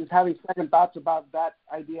 he's having second thoughts about that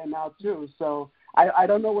idea now too. So I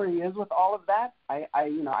don't know where he is with all of that. I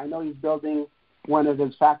know he's building one of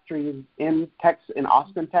his factories in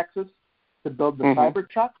Austin, Texas, to build the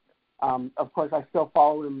Cybertruck. Of course, I still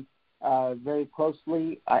follow him very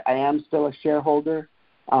closely. I am still a shareholder,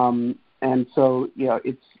 and so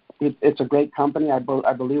it's a great company. I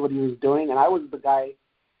believe what he was doing, and I was the guy,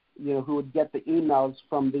 who would get the emails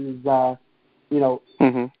from these,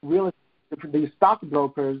 these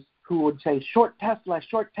stockbrokers who would say short Tesla,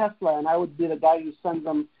 and I would be the guy who sends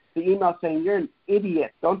them the email saying you're an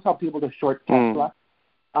idiot. Don't tell people to short Tesla.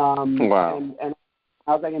 Wow. And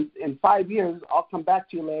I was like, in 5 years, I'll come back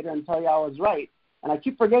to you later and tell you I was right. And I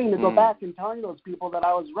keep forgetting to go back and telling those people that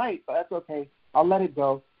I was right, but that's okay. I'll let it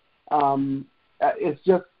go.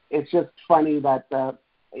 It's just funny that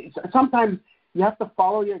sometimes you have to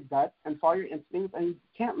follow your gut and follow your instincts, and you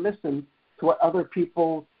can't listen to what other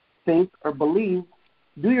people think or believe.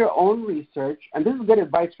 Do your own research, and this is good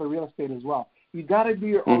advice for real estate as well. You got to do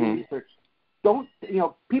your own research. Don't,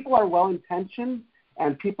 people are well-intentioned,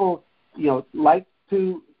 and people, like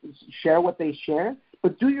to share what they share,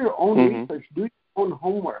 but do your own research. Do your own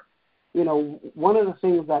homework. One of the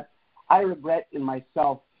things that I regret in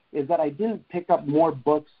myself is that I didn't pick up more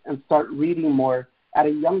books and start reading more at a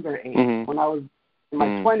younger age. When I was in my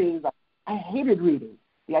 20s, I hated reading.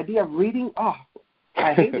 The idea of reading,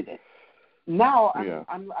 I hated it. Now I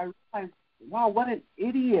realize, wow, what an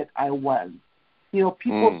idiot I was.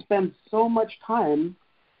 People spend so much time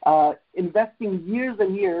investing years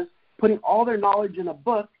and years, putting all their knowledge in a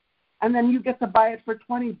book, and then you get to buy it for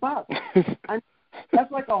 $20. And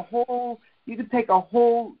that's like you could take a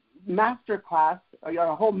whole master class, or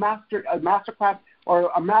a master class,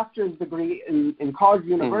 or a master's degree in college,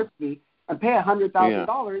 university, and pay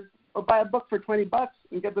 $100,000, or buy a book for $20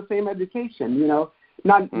 and get the same education.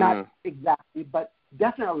 Not exactly, but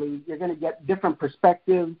definitely you're going to get different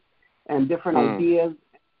perspectives and different ideas.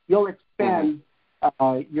 You'll expand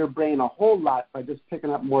your brain a whole lot by just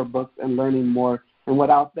picking up more books and learning more and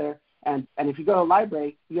what's out there. And if you go to a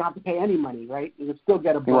library, you don't have to pay any money, right? You can still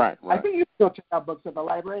get a book. Right. I think you can still check out books at the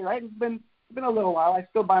library, right? It's been a little while. I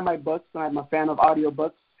still buy my books, and I'm a fan of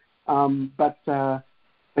audiobooks. But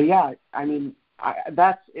yeah, I mean,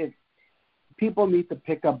 that's it. People need to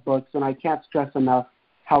pick up books, and I can't stress enough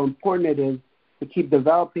how important it is to keep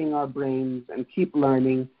developing our brains and keep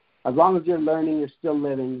learning. As long as you're learning, you're still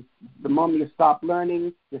living. The moment you stop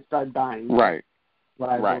learning, you start dying. Right.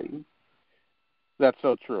 What I believe. That's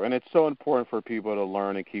so true. And it's so important for people to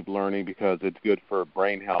learn and keep learning because it's good for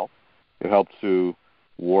brain health. It helps to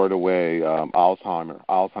ward away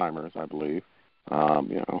Alzheimer's, I believe.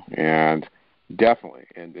 And definitely,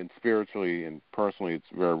 and spiritually and personally, it's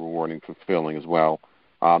very rewarding, fulfilling as well.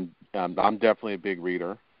 I'm definitely a big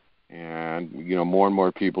reader, and more and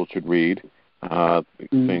more people should read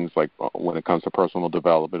things like when it comes to personal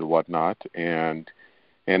development and whatnot. And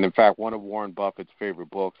in fact, one of Warren Buffett's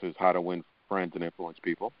favorite books is How to Win Friends and Influence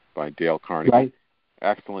People by Dale Carnegie. Right.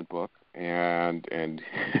 excellent book, and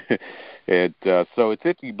it so it's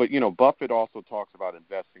interesting. But Buffett also talks about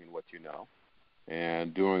investing in what you know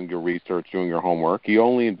and doing your research, doing your homework. He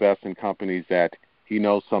only invests in companies that he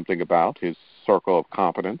knows something about, his circle of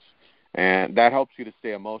competence, and that helps you to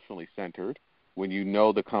stay emotionally centered. When you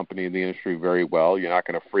know the company and the industry very well, you're not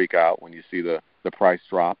going to freak out when you see the price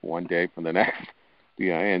drop one day from the next.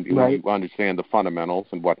 And right. you understand the fundamentals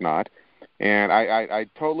and whatnot. And I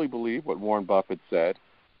totally believe what Warren Buffett said,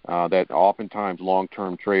 that oftentimes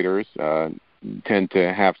long-term traders tend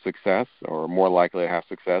to have success, or more likely to have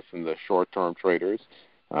success than the short-term traders.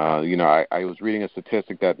 I was reading a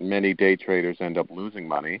statistic that many day traders end up losing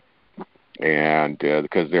money, and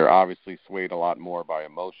because they're obviously swayed a lot more by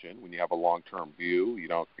emotion. When you have a long-term view,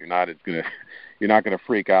 you're not going to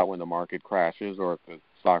freak out when the market crashes or if the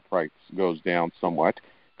stock price goes down somewhat,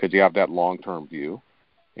 because you have that long-term view.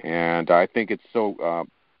 And I think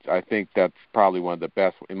I think that's probably one of the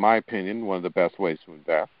best, in my opinion, one of the best ways to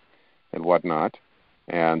invest and whatnot.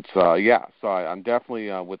 And so I'm definitely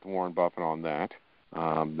with Warren Buffett on that.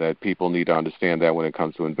 That people need to understand that when it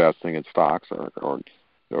comes to investing in stocks or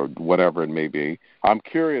whatever it may be. I'm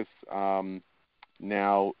curious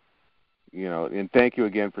now, and thank you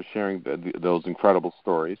again for sharing those incredible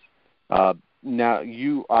stories. Now,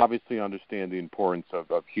 you obviously understand the importance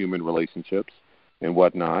of human relationships and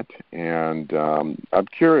whatnot, and I'm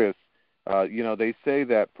curious, they say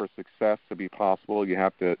that for success to be possible, you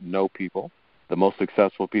have to know people. The most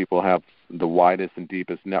successful people have the widest and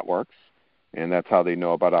deepest networks, and that's how they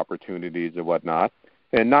know about opportunities and whatnot.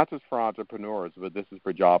 And not just for entrepreneurs, but this is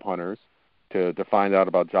for job hunters to find out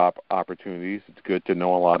about job opportunities. It's good to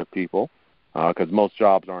know a lot of people because most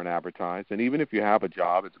jobs aren't advertised. And even if you have a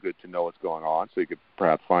job, it's good to know what's going on so you could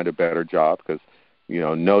perhaps find a better job because,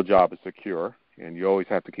 no job is secure, and you always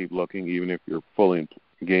have to keep looking even if you're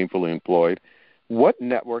gainfully employed. What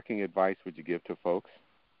networking advice would you give to folks?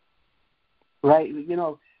 Right.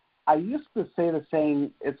 I used to say the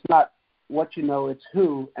saying, it's not what you know, it's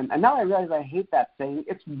who. And now I realize I hate that saying.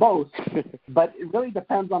 It's both, but it really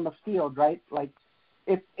depends on the field, right? Like,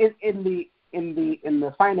 it's in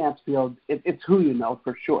the finance field, it's who you know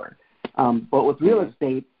for sure. But with real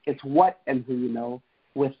estate, it's what and who you know.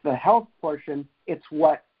 With the health portion, it's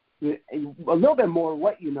a little bit more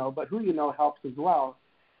what you know, but who you know helps as well.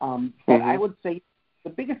 But I would say the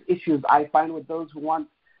biggest issues I find with those who want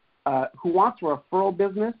referral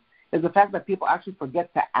business is the fact that people actually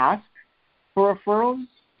forget to ask for referrals.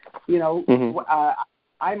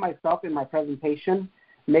 I myself in my presentation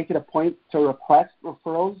make it a point to request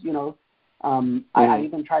referrals. I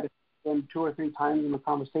even try to them 2 or 3 times in the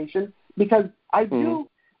conversation because I do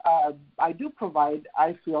provide,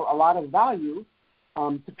 I feel, a lot of value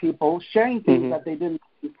to people, sharing things that they didn't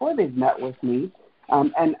before they've met with me.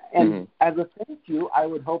 And as a thank you, I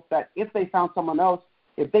would hope that if they found someone else,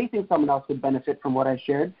 if they think someone else would benefit from what I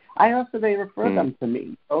shared, I ask that they refer them to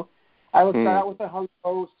me. So I would start out with a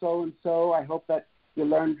hello, so-and-so. I hope that you'll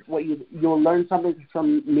learn something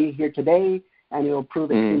from me here today, and it will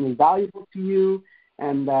prove extremely valuable to you.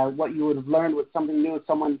 And what you would have learned was something new.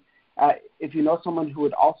 If you know someone who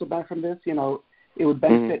would also benefit from this, it would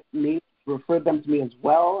benefit me to refer them to me as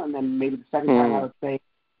well. And then maybe the second time I would say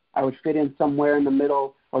I would fit in somewhere in the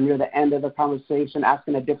middle or near the end of the conversation,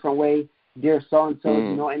 asking a different way. Dear so-and-so, do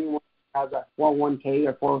you know anyone who has a 401k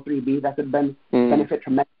or 403b that could benefit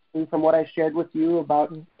tremendously from what I shared with you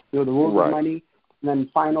about the rules of money? And then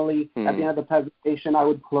finally, at the end of the presentation, I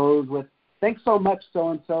would close with, thanks so much,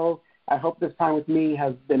 so-and-so. I hope this time with me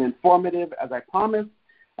has been informative, as I promised.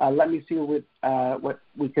 Let me see what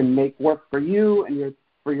we can make work for you and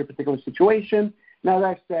for your particular situation. Now, as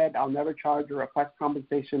I've said, I'll never charge or request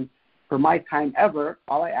compensation for my time ever.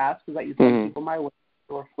 All I ask is that you send people my way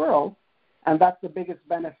to referral, and that's the biggest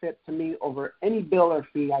benefit to me over any bill or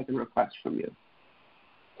fee I can request from you.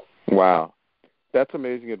 Wow. That's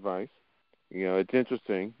amazing advice. It's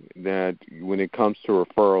interesting that when it comes to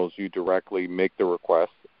referrals, you directly make the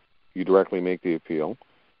request, you directly make the appeal,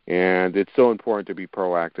 and it's so important to be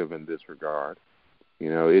proactive in this regard.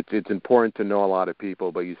 It's important to know a lot of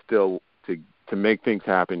people, but you still, to make things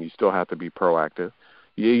happen, you still have to be proactive.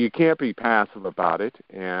 You can't be passive about it,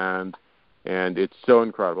 and it's so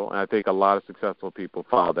incredible. And I think a lot of successful people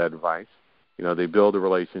follow that advice. They build the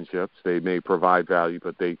relationships, they may provide value,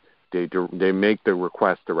 but they make the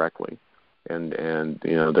request directly. And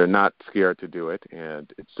they're not scared to do it,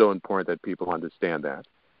 and it's so important that people understand that.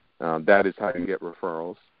 That is how you get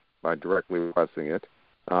referrals, by directly requesting it.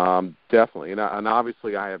 Definitely, and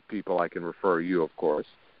obviously I have people I can refer you, of course,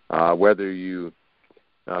 whether you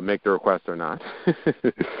make the request or not.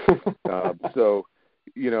 So,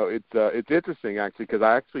 it's interesting actually because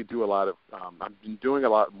I actually do a lot of I've been doing a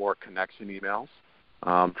lot more connection emails,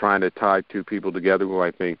 trying to tie two people together who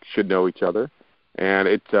I think should know each other, and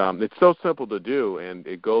it's so simple to do, and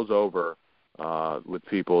it goes over with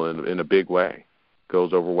people in a big way. It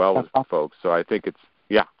goes over well with folks. So I think it's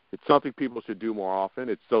something people should do more often.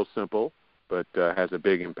 It's so simple, but has a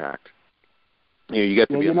big impact. You get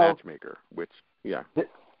to be a matchmaker, which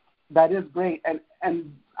that is great.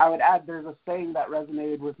 And I would add, there's a saying that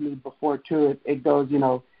resonated with me before too. It goes,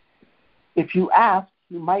 if you ask,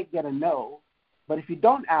 you might get a no, but if you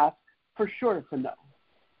don't ask, for sure it's a no.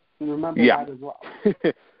 And remember that as well.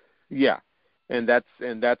 Yeah, and that's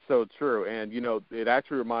so true. And it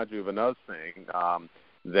actually reminds me of another thing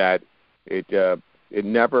that it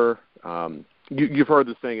never you've heard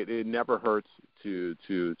the saying it never hurts to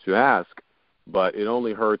ask, but it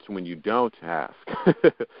only hurts when you don't ask.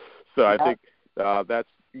 So I think that's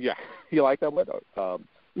you like that one?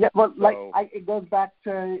 It goes back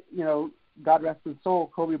to God rest his soul,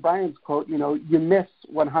 Kobe Bryant's quote. You miss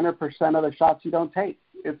 100% of the shots you don't take.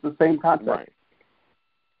 It's the same concept. Right.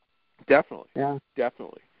 Definitely. Yeah.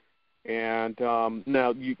 Definitely. And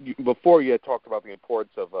now, you before you had talked about the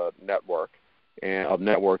importance of a network and of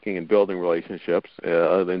networking and building relationships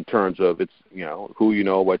in terms of it's who you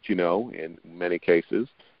know, what you know in many cases,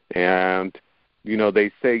 and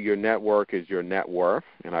they say your network is your net worth,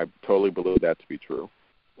 and I totally believe that to be true.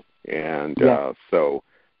 And so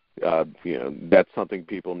that's something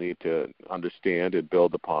people need to understand and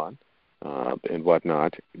build upon and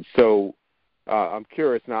whatnot. So I'm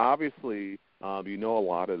curious now. Obviously, you know a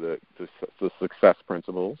lot of the success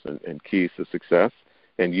principles and keys to success,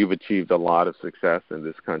 and you've achieved a lot of success in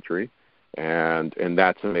this country, and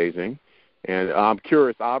that's amazing. And I'm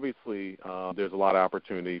curious, obviously, there's a lot of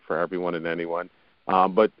opportunity for everyone and anyone,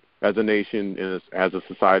 but as a nation, as a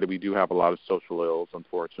society, we do have a lot of social ills,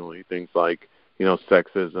 unfortunately, things like,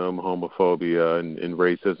 sexism, homophobia, and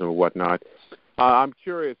racism and whatnot. I'm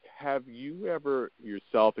curious, have you ever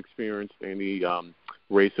yourself experienced any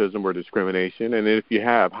racism or discrimination? And if you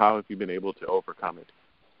have, how have you been able to overcome it?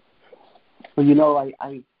 Well,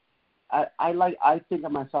 I think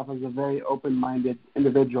of myself as a very open-minded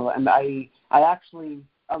individual, and I actually,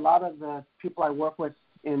 a lot of the people I work with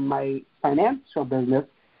in my financial business,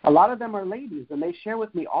 a lot of them are ladies, and they share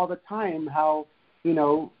with me all the time how,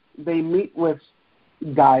 they meet with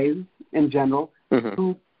guys in general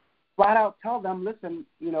who flat out tell them, listen,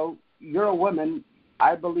 you're a woman.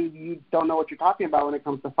 I believe you don't know what you're talking about when it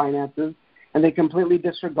comes to finances, and they completely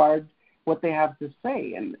disregard what they have to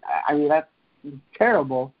say. And I mean, that's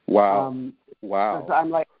terrible. Wow. So I'm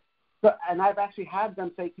like, and I've actually had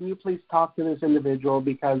them say, can you please talk to this individual,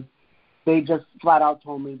 because they just flat out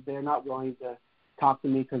told me they're not willing to talk to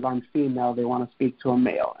me because I'm female. They want to speak to a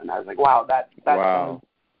male. And I was like, wow, that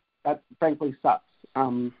frankly sucks.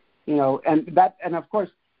 And of course,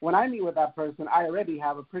 when I meet with that person, I already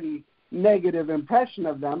have a pretty negative impression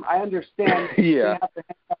of them. I understand they have to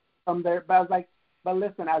hang up from there, but I was like, but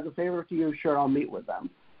listen, as a favor to you, sure, I'll meet with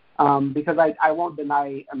them. Because I won't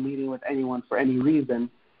deny a meeting with anyone for any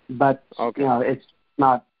reason, but it's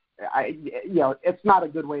not, it's not a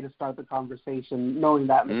good way to start the conversation, knowing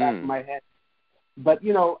that in the back of my head. But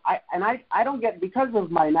I don't get, because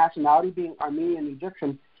of my nationality being Armenian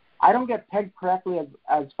Egyptian, I don't get pegged correctly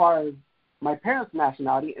as far as my parents'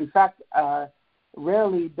 nationality. In fact,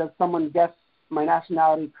 rarely does someone guess my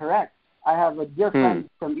nationality correct. I have a dear friend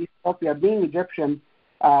from Ethiopia. Being Egyptian,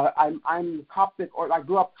 I'm Coptic, or I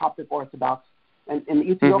grew up Coptic Orthodox, and in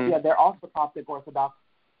Ethiopia they're also Coptic Orthodox.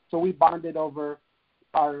 So we bonded over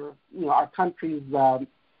our country's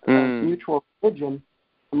mutual religion.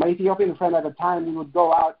 And my Ethiopian friend at the time, we would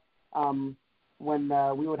go out when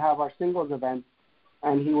we would have our singles events,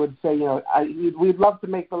 and he would say, we'd love to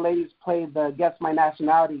make the ladies play the Guess My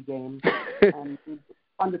Nationality game, and it's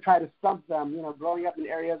fun to try to stump them. Growing up in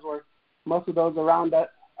areas where most of those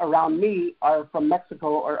around me are from Mexico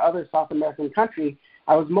or other South American country,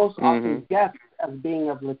 I was most often guessed as being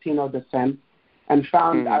of Latino descent, and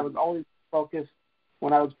found I was always focused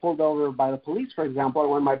when I was pulled over by the police, for example, or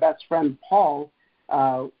when my best friend Paul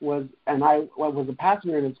was a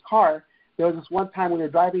passenger in his car. There was this one time we were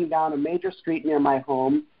driving down a major street near my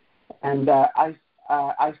home, and I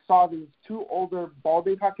saw these two older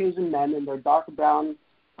balding Caucasian men in their dark brown,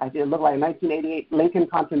 it looked like a 1988 Lincoln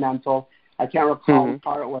Continental. I can't recall what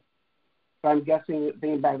car it was. So I'm guessing,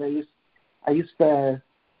 thinking back, I used to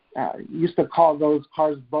call those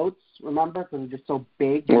cars boats, remember, because they're just so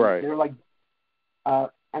big. Right. They were like,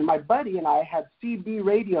 and my buddy and I had CB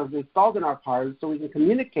radios installed in our cars so we can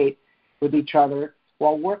communicate with each other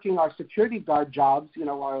while working our security guard jobs,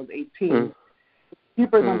 while I was 18.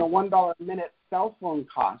 cheaper than the $1 a minute cell phone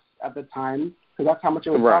costs at the time, because that's how much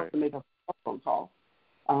it would cost to make a cell phone call.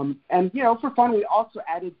 And, you know, for fun, we also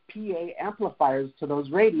added PA amplifiers to those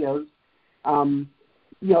radios, you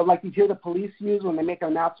know, like you hear the police use when they make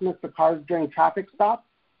announcements to cars during traffic stops.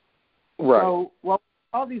 Right. So, well,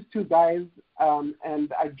 all these two guys,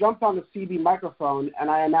 and I jumped on the CB microphone, and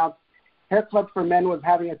I announced Hair Club for Men was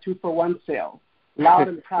having a 2-for-1 sale, loud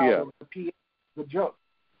and proud with the PA, the joke.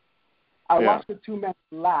 I watched the two men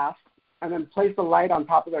laugh and then place a light on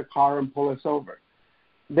top of their car and pull us over.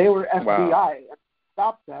 They were FBI and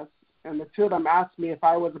stopped us, and the two of them asked me if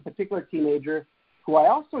I was a particular teenager who I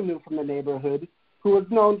also knew from the neighborhood who was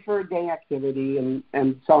known for gang activity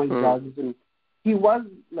and selling drugs, and he was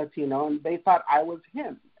Latino, and they thought I was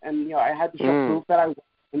him. And, you know, I had to show proof that I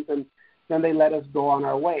wasn't, and then they let us go on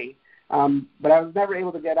our way. But I was never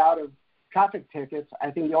able to get out of traffic tickets.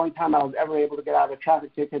 I think the only time I was ever able to get out of a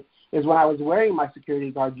traffic ticket is when I was wearing my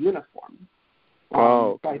security guard uniform.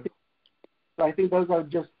 So I think those are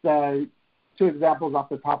just two examples off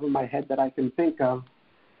the top of my head that I can think of.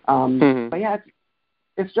 But yeah,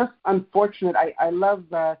 it's just unfortunate. I love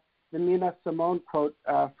the Nina Simone quote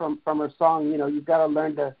from her song, you know, you've got to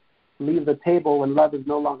learn to leave the table when love is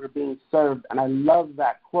no longer being served. And I love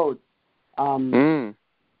that quote.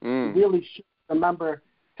 Really should remember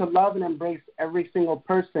to love and embrace every single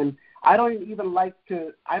person. I don't even like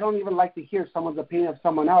to hear someone's opinion of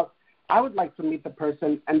someone else. I would like to meet the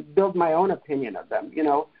person and build my own opinion of them. You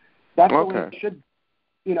know, that's the way it should be.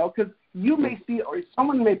 You know, because you may see, or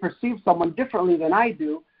someone may perceive someone differently than I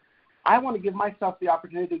do. I want to give myself the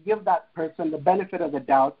opportunity to give that person the benefit of the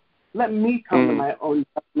doubt. Let me come to my own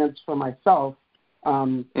judgments for myself.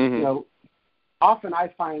 You know, often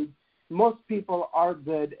I find most people are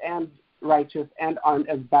good and righteous and aren't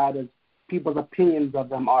as bad as people's opinions of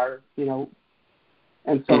them are, you know.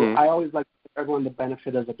 And so I always like to give everyone the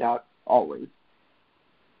benefit of the doubt, always.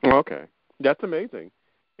 Okay. That's amazing.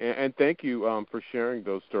 And thank you for sharing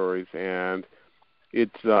those stories. And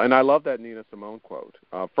it's and I love that Nina Simone quote.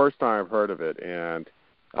 First time I've heard of it, and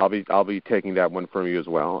I'll be taking that one from you as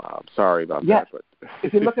well. Sorry about that. But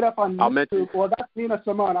if you look it up on YouTube, well, that's Nina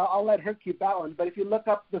Simone. I'll let her keep that one. But if you look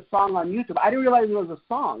up the song on YouTube, I didn't realize it was a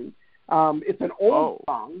song. It's an old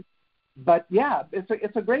song, but yeah,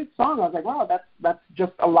 it's a great song. I was like, wow, that's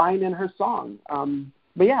just a line in her song.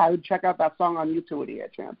 But yeah, I would check out that song on YouTube when you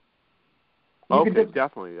get a chance.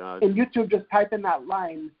 Definitely. In YouTube, just type in that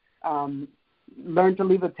line, learn to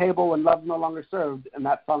leave the table when love's no longer served, and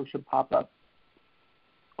that song should pop up.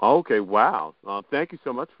 Okay, wow. Thank you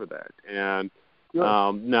so much for that. And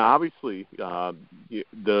now, obviously,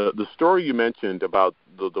 the story you mentioned about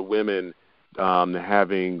the women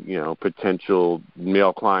having, you know, potential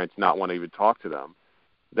male clients not want to even talk to them,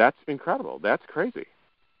 that's incredible. That's crazy.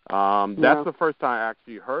 That's the first time I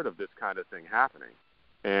actually heard of this kind of thing happening.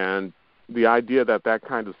 And the idea that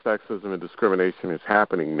kind of sexism and discrimination is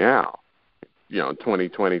happening now, you know,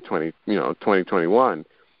 2021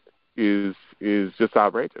 is just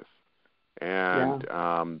outrageous. And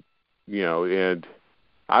you know, and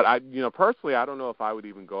I you know, personally, I don't know if I would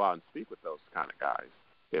even go out and speak with those kind of guys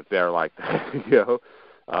if they're like that. You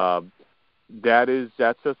know,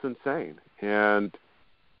 that's just insane, and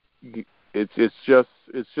it's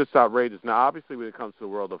just outrageous. Now, obviously, when it comes to the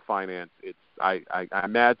world of finance, I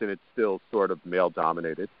imagine it's still sort of male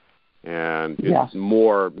dominated, and it's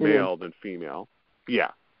more male than female.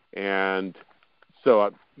 Yeah, and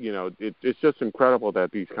so you know, it's just incredible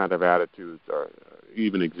that these kind of attitudes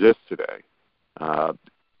even exist today.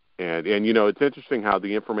 And you know, it's interesting how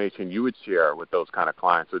the information you would share with those kind of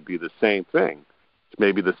clients would be the same thing. It's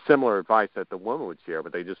maybe the similar advice that the woman would share,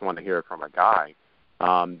 but they just want to hear it from a guy.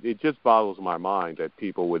 It just boggles my mind that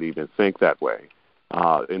people would even think that way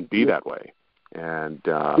and be that way. And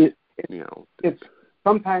you know, it's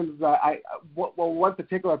sometimes one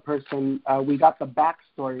particular person, we got the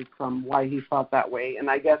backstory from why he felt that way, and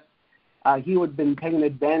I guess he would have been taken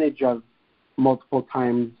advantage of multiple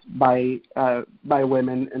times by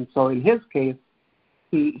women, and so in his case,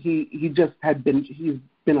 he's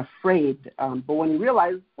been afraid. But when he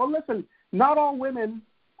realized, well, listen, not all women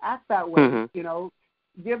act that way. You know,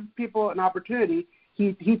 give people an opportunity.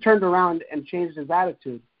 He turned around and changed his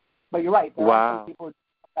attitude. But you're right. There are some people who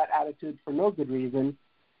have that attitude for no good reason,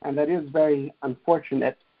 and that is very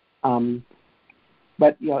unfortunate.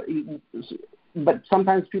 But you know, but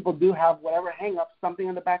sometimes people do have whatever hang-ups, something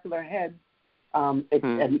in the back of their head. And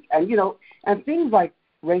you know, and things like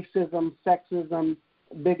racism, sexism,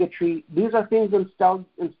 bigotry, these are things instilled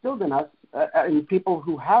in us, in people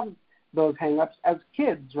who have those hang-ups as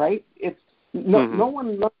kids, right? It's no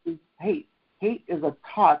one learns hate. Hate is a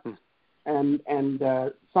taught and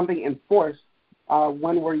something enforced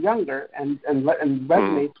when we're younger and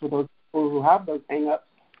resonates with those people who have those hang-ups.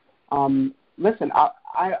 Listen,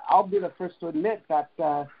 I'll be the first to admit that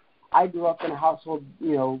I grew up in a household,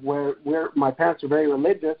 where my parents were very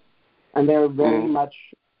religious, and they were very much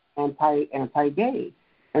anti-gay,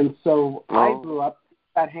 and so I grew up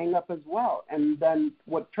that hang-up as well. And then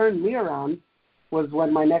what turned me around was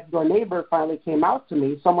when my next-door neighbor finally came out to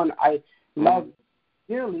me. Someone I loved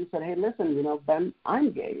dearly said, "Hey, listen, Ben,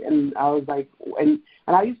 I'm gay," and I was like, and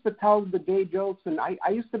I used to tell the gay jokes, and I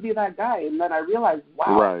used to be that guy, and then I realized,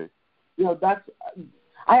 wow. Right.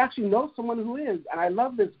 I actually know someone who is, and I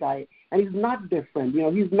love this guy, and he's not different.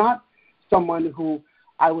 He's not someone who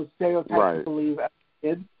I was stereotyped to believe as a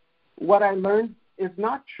kid. What I learned is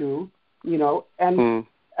not true, and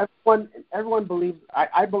everyone believes,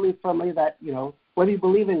 I believe firmly that, whether you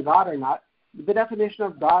believe in God or not, the definition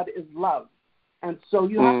of God is love. And so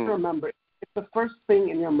you have to remember, if the first thing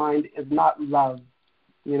in your mind is not love,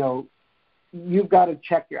 you've got to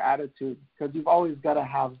check your attitude, because you've always got to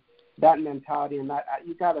have that mentality, and that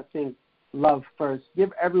you got to think love first.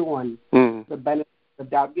 Give everyone the benefit of the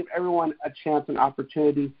doubt. Give everyone a chance and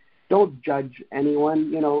opportunity. Don't judge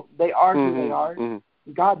anyone. They are who they are.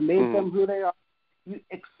 God made them who they are. You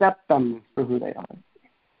accept them for who they are.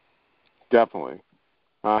 Definitely.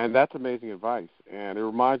 And that's amazing advice. And it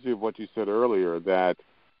reminds me of what you said earlier, that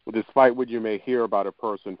despite what you may hear about a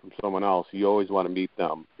person from someone else, you always want to meet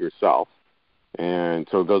them yourself. And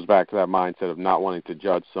so it goes back to that mindset of not wanting to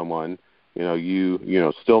judge someone.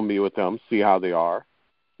 You still meet with them, see how they are,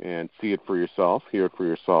 and see it for yourself, hear it for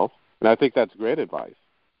yourself. And I think that's great advice,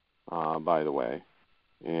 by the way.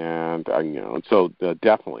 And so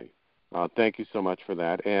definitely, thank you so much for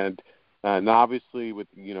that. And obviously, with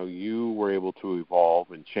you were able to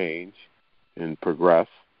evolve and change and progress.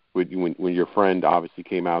 When your friend obviously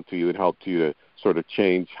came out to you, it helped you to sort of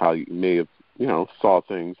change how you may have saw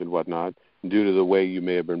things and whatnot, due to the way you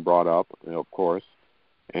may have been brought up, of course.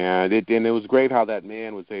 And it was great how that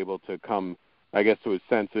man was able to come, I guess, to his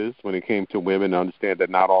senses when it came to women, understand that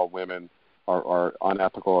not all women are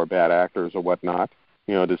unethical or bad actors or whatnot,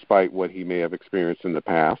 despite what he may have experienced in the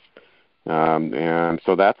past. And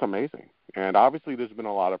so that's amazing. And obviously there's been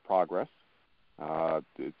a lot of progress,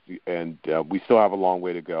 and we still have a long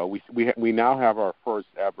way to go. We now have our first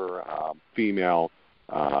ever female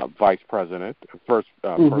vice president, first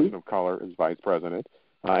person of color is vice president,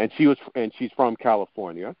 and she's from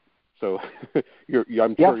California. So I'm sure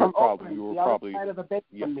you were probably side of the bit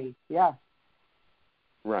from me. Yeah.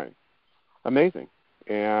 Right. Amazing.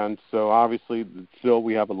 And so obviously still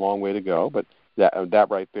we have a long way to go, but that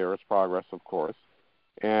right there is progress, of course.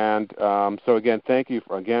 And so again, thank you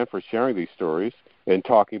for sharing these stories and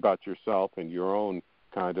talking about yourself and your own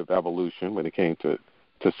kind of evolution when it came to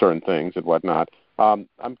certain things and whatnot.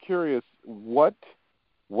 I'm curious, what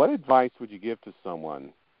advice would you give to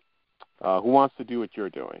someone who wants to do what you're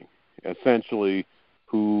doing, essentially,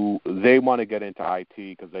 who they want to get into IT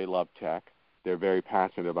because they love tech, they're very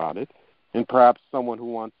passionate about it, and perhaps someone who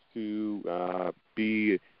wants to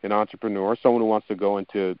be an entrepreneur, someone who wants to go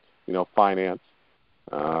into finance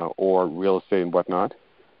or real estate and whatnot?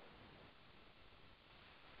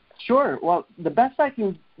 Sure. Well, the best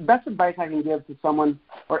advice I can give to someone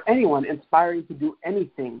or anyone inspiring to do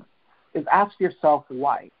anything is ask yourself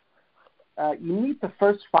why. You need to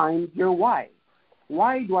first find your why.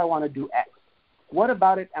 Why do I want to do X? What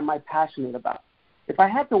about it am I passionate about? If I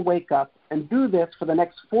had to wake up and do this for the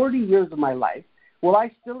next 40 years of my life, will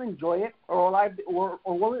I still enjoy it, or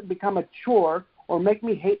will it become a chore or make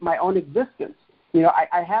me hate my own existence?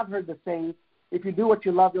 I have heard the saying, if you do what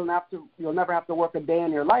you love, you'll never have to work a day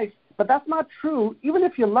in your life. But that's not true. Even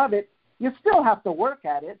if you love it, you still have to work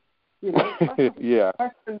at it. Yeah.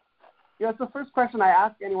 It's the first question I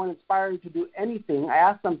ask anyone inspiring to do anything. I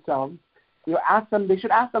ask themselves, they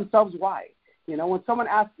should ask themselves why. When someone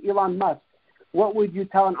asks Elon Musk, what would you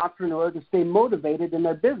tell an entrepreneur to stay motivated in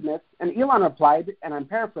their business? And Elon replied, and I'm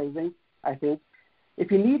paraphrasing, I think, if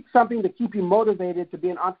you need something to keep you motivated to be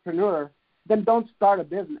an entrepreneur, then don't start a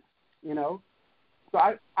business, So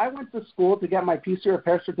I went to school to get my PC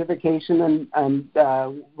repair certification and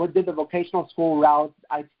did the vocational school route,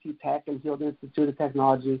 IT Tech and Field Institute of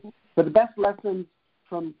Technology. But the best lessons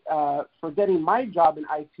for getting my job in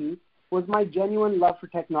IT was my genuine love for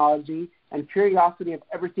technology and curiosity of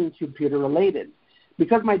everything computer related.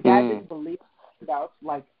 Because my dad didn't believe in doubts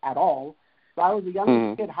at all, so I was the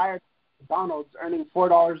youngest kid hired at McDonald's earning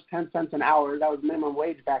 $4.10 an hour. That was minimum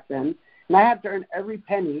wage back then. And I had to earn every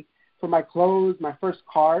penny for my clothes, my first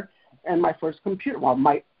car, and my first computer. Well,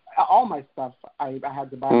 all my stuff I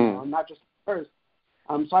had to buy my own, not just first.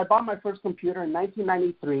 So I bought my first computer in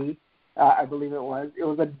 1993, I believe it was. It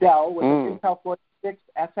was a Dell with an Intel 46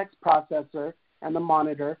 SX processor and the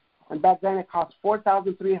monitor. And back then it cost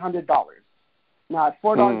 $4,300. Now at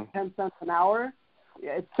 $4.10 an hour,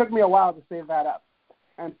 it took me a while to save that up.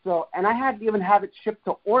 And I had to even have it shipped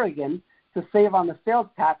to Oregon to save on the sales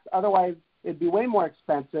tax. Otherwise, it'd be way more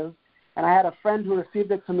expensive. And I had a friend who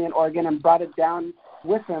received it to me in Oregon and brought it down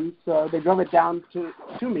with him. So they drove it down to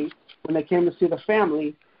me when they came to see the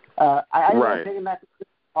family. I ended up taking that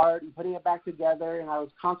apart and putting it back together, and I was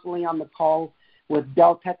constantly on the call with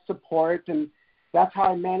Dell tech support, and that's how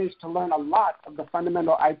I managed to learn a lot of the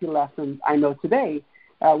fundamental IT lessons I know today.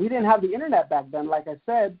 We didn't have the internet back then, like I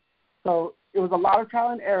said, so it was a lot of trial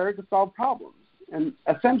and error to solve problems. And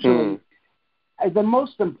essentially, the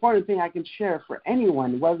most important thing I can share for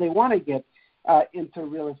anyone, whether they want to get into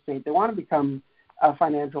real estate, they want to become a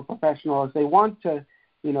financial professional, if they want to,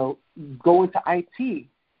 go into IT,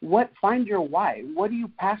 find your why. What are you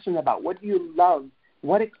passionate about? What do you love?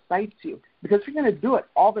 What excites you? Because if you're going to do it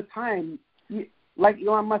all the time, like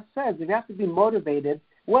Elon Musk says, you have to be motivated,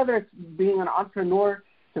 whether it's being an entrepreneur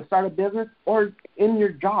to start a business or in your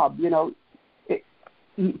job.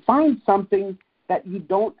 Find something that you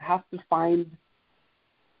don't have to find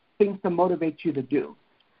things to motivate you to do.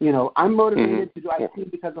 I'm motivated to do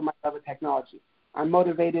IT because of my love of technology. I'm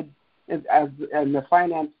motivated as being a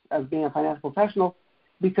financial professional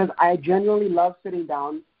because I genuinely love sitting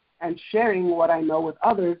down and sharing what I know with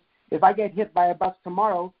others. If I get hit by a bus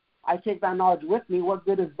tomorrow, I take that knowledge with me. What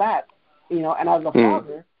good is that? And as a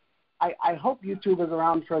father, I hope YouTube is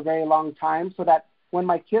around for a very long time so that when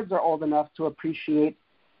my kids are old enough to appreciate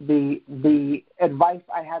the advice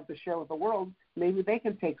I had to share with the world, maybe they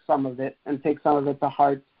can take some of it and take some of it to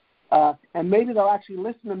heart. And maybe they'll actually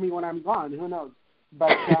listen to me when I'm gone. Who knows?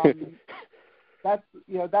 But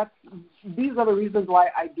these are the reasons why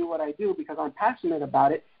I do what I do, because I'm passionate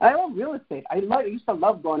about it. And I love real estate. I used to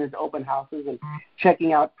love going into open houses and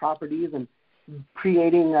checking out properties and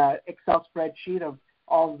creating an Excel spreadsheet of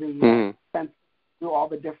all the expenses, all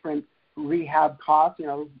the different rehab costs,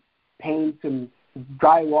 paint and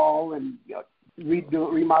drywall and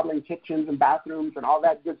remodeling kitchens and bathrooms and all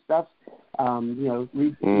that good stuff.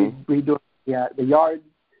 Redoing the yard,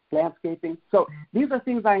 landscaping. So these are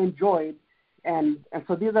things I enjoyed, and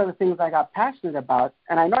so these are the things I got passionate about.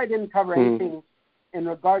 And I know I didn't cover anything in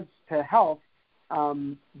regards to health,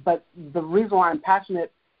 but the reason why I'm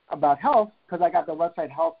passionate about health, because I got the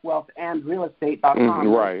website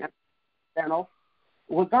healthwealthandrealestate.com channel.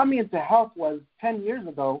 What got me into health was 10 years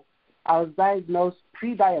ago, I was diagnosed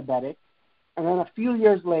pre-diabetic, and then a few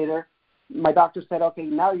years later, my doctor said, okay,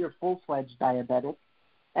 now you're full-fledged diabetic.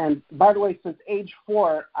 And by the way, since age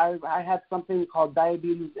 4, I had something called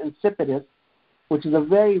diabetes insipidus, which is a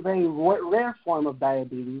very, very rare form of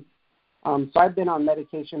diabetes. So I've been on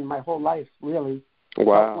medication my whole life, really.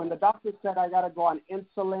 Wow. But when the doctor said I got to go on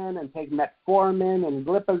insulin and take metformin and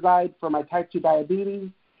glipizide for my type 2 diabetes,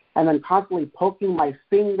 and then constantly poking my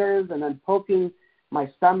fingers and then poking my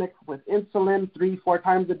stomach with insulin 3-4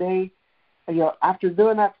 times a day, after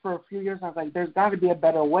doing that for a few years, I was like, there's got to be a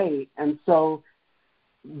better way. And so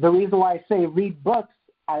the reason why I say read books,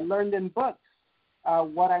 I learned in books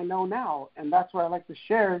what I know now. And that's what I like to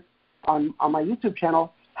share on my YouTube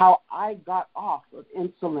channel, how I got off of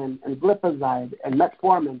insulin and glipizide and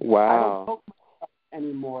metformin. Wow. I don't poke myself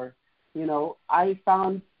anymore. I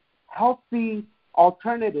found healthy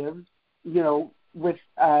alternatives, with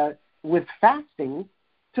fasting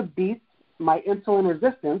to beat my insulin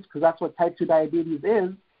resistance, because that's what type 2 diabetes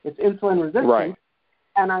is. It's insulin resistance. Right.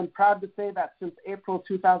 And I'm proud to say that since April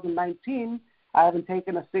 2019, I haven't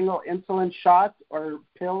taken a single insulin shot or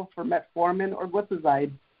pill for metformin or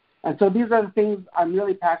glipizide. And so these are the things I'm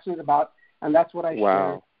really passionate about, and that's what I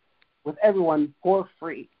share with everyone for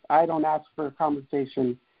free. I don't ask for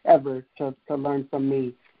compensation ever to learn from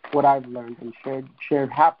me what I've learned and shared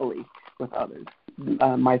happily with others,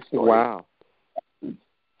 my story. Wow.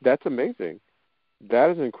 That's amazing. That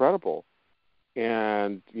is incredible.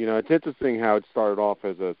 And, it's interesting how it started off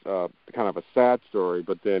as a kind of a sad story,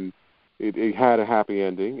 but then it had a happy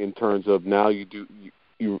ending in terms of now you do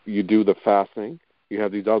the fasting, you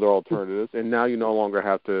have these other alternatives, and now you no longer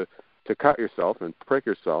have to cut yourself and prick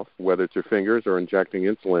yourself, whether it's your fingers or injecting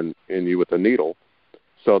insulin in you with a needle.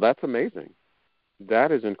 So that's amazing.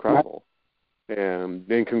 That is incredible. And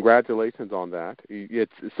congratulations on that.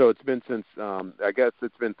 It's been since, I guess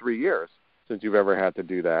it's been 3 years since you've ever had to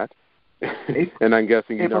do that. And I'm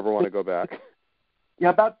guessing you never want to go back. Yeah,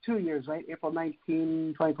 about 2 years, right? April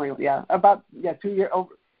 19, 2020. Yeah, 2 years.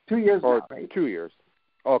 Over 2 years now, right? 2 years.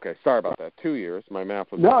 Okay, sorry about that. 2 years. My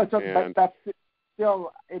math was no, wrong. it's okay. That's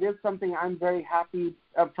still, it is something I'm very happy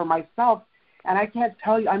for myself. And I can't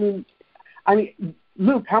tell you, I mean,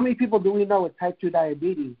 Luke, how many people do we know with type 2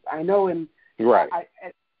 diabetes? I know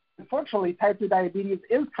unfortunately, type 2 diabetes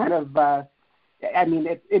is kind of,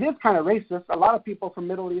 it is kind of racist. A lot of people from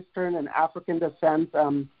Middle Eastern and African descent,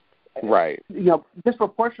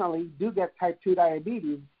 disproportionately do get type 2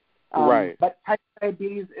 diabetes. But type 2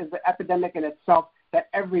 diabetes is an epidemic in itself that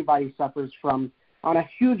everybody suffers from on a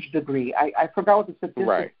huge degree. I forgot what the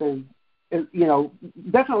statistics is.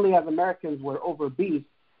 Definitely as Americans, we're over obese.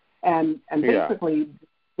 And basically,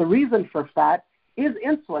 the reason for fat is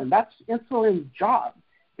insulin. That's insulin's job,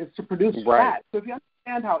 is to produce fat. So if you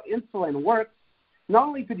understand how insulin works, not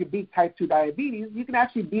only could you beat type 2 diabetes, you can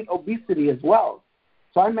actually beat obesity as well.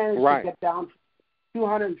 So I managed to get down from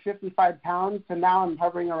 255 pounds to now I'm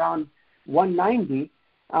hovering around 190.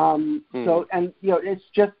 So, and it's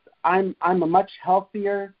just I'm a much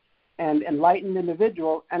healthier and enlightened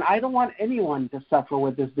individual, and I don't want anyone to suffer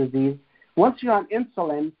with this disease. Once you're on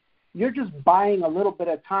insulin, you're just buying a little bit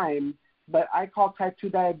of time, but I call type 2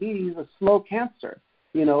 diabetes a slow cancer.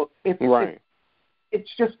 It's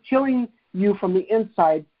just killing you from the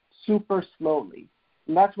inside super slowly,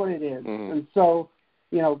 and that's what it is. And so,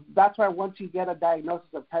 that's why once you get a diagnosis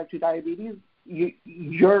of type 2 diabetes,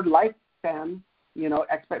 your lifespan,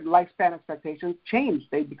 lifespan expectations change.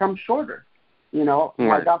 They become shorter.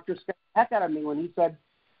 My doctor scared the heck out of me when he said,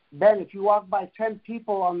 Ben, if you walk by 10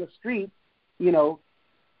 people on the street,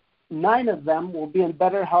 9 of them will be in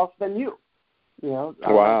better health than you. I was like,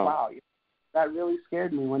 wow. That really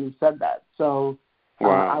scared me when he said that. So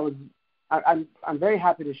I'm very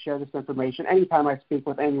happy to share this information. Anytime I speak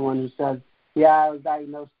with anyone who says, I was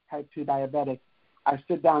diagnosed type 2 diabetic, I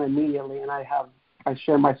sit down immediately and I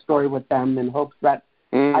share my story with them in hopes that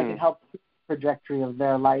I can help the trajectory of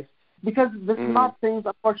their life. Because this is not things,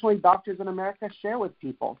 unfortunately, doctors in America share with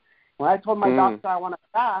people. When I told my doctor I want to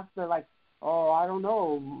fast, they're like, oh, I don't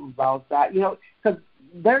know about that. Because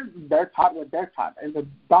they're taught what they're taught. And the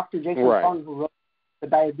Dr. Jason Fung, who wrote the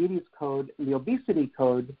diabetes code and the obesity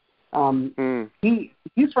code,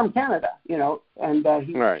 he's from Canada, and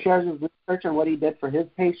he shares his research and what he did for his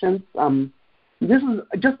patients. This is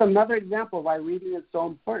just another example of why reading is so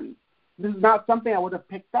important. This is not something I would have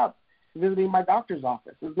picked up visiting my doctor's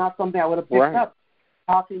office. This is not something I would have picked up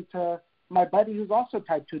talking to my buddy who's also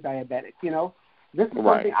type 2 diabetic. This is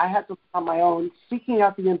something I had to do on my own, seeking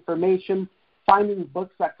out the information, finding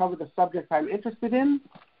books that cover the subject I'm interested in,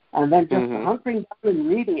 and then just hunkering down and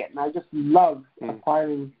reading it. And I just love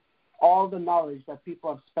acquiring all the knowledge that people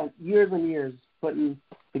have spent years and years putting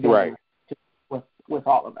together with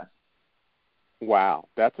all of us. Wow,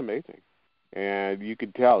 that's amazing. And you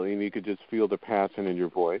could tell, and you could just feel the passion in your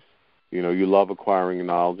voice. You love acquiring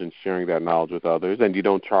knowledge and sharing that knowledge with others, and you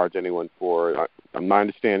don't charge anyone for, my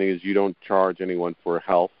understanding is you don't charge anyone for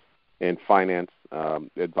health and finance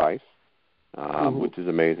advice, which is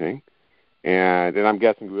amazing. And I'm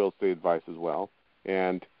guessing real estate advice as well.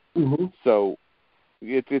 And so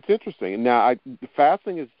it's interesting. Now,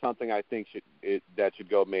 fasting is something I think that should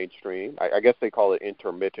go mainstream. I guess they call it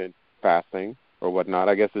intermittent fasting or whatnot.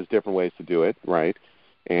 I guess there's different ways to do it, right?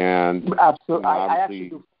 And absolutely, I actually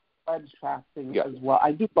do full-fledged fasting as well.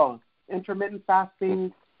 I do both. Intermittent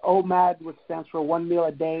fasting, OMAD, which stands for 1 meal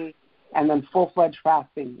a day, and then full-fledged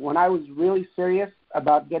fasting. When I was really serious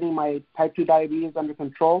about getting my type 2 diabetes under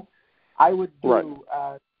control, I would do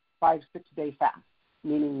 5-6 day fast,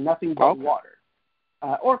 meaning nothing but water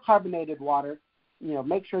or carbonated water.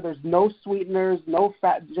 Make sure there's no sweeteners, no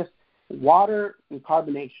fat, just water and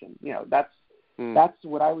carbonation. That's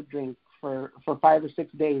what I would drink for 5 or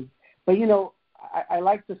 6 days. But I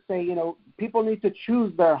like to say, people need to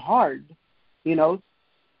choose their hard.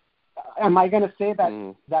 Am I going to say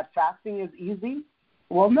that that fasting is easy?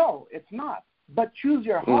 Well, no, it's not. But choose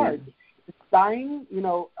your hard. Dying,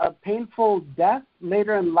 a painful death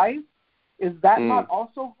later in life, is that not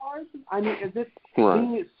also hard? I mean, is it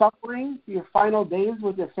being suffering your final days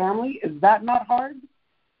with your family? Is that not hard?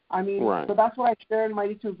 I mean, so that's what I share in my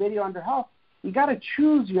YouTube video under health. You got to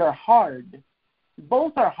choose your hard.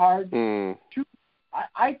 Both are hard.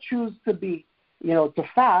 I choose to be, to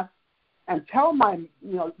fast and tell my,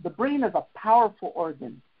 the brain is a powerful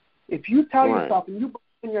organ. If you tell yourself and you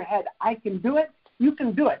believe in your head, I can do it, you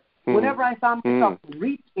can do it. Whenever I found myself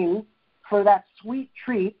reaching for that sweet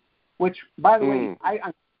treat, which, by the way,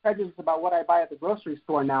 I'm prejudiced about what I buy at the grocery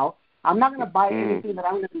store now. I'm not going to buy anything that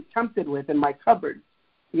I'm going to be tempted with in my cupboard.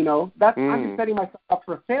 I'm just setting myself up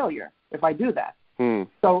for failure if I do that.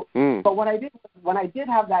 So, but when I did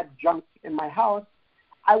have that junk in my house,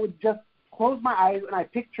 I would just close my eyes and I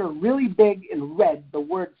picture really big in red the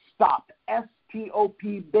word stop,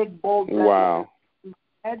 T-O-P, big, bold, red Wow.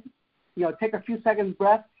 head. Take a few seconds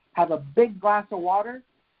breath, have a big glass of water,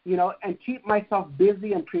 and keep myself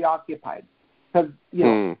busy and preoccupied. Because,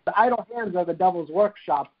 the idle hands are the devil's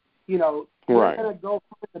workshop. You're Right. going to go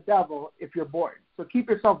for the devil if you're bored. So keep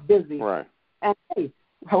yourself busy. Right. And, hey,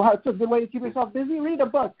 what's a good way to keep yourself busy? Read a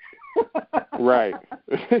book. Right.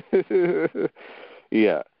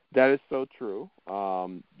 Yeah, that is so true.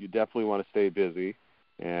 You definitely want to stay busy.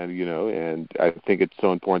 And, and I think it's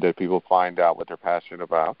so important that people find out what they're passionate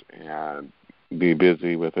about and be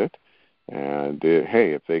busy with it. And,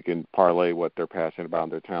 hey, if they can parlay what they're passionate about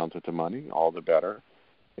and their talents into money, all the better.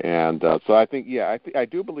 And so I think, I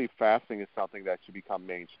do believe fasting is something that should become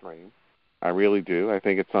mainstream. I really do. I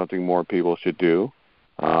think it's something more people should do.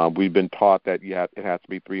 We've been taught that it has to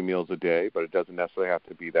be 3 meals a day, but it doesn't necessarily have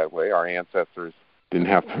to be that way. Our ancestors didn't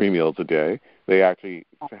have 3 meals a day. They actually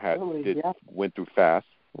went through fasts,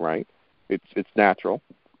 right? It's natural,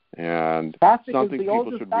 and fasting something is the people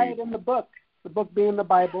oldest should diet read. in the book being the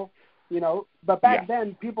Bible, But back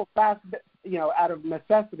then, people fast, out of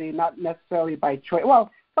necessity, not necessarily by choice. Well,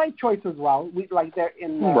 by choice as well. We like there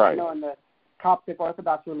in Right. in the Coptic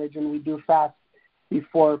Orthodox religion, we do fast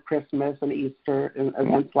before Christmas and Easter and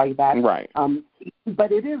events like that. Right.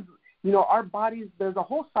 But it is, our bodies. There's a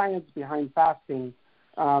whole science behind fasting,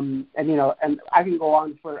 and I can go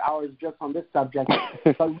on for hours just on this subject.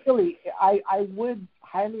 But really, I would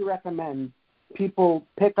highly recommend people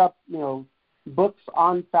pick up, books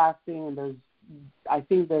on fasting, and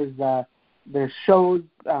there's shows.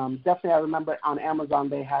 Definitely, I remember on Amazon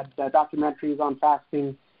they had documentaries on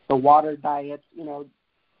fasting, the water diet.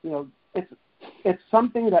 It's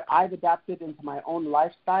something that I've adapted into my own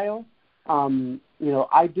lifestyle. I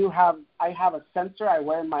have a sensor I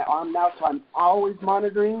wear in my arm now, so I'm always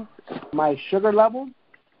monitoring my sugar levels,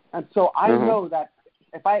 and so I know that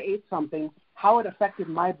if I ate something, how it affected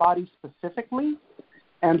my body specifically,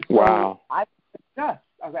 and so I adjust.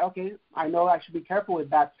 I was like, okay, I know I should be careful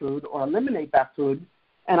with that food or eliminate that food,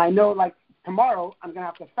 and I know like tomorrow I'm gonna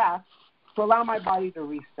have to fast to allow my body to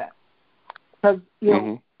reset. Because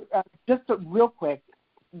just real quick,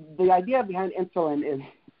 the idea behind insulin is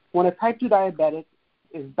when a type 2 diabetic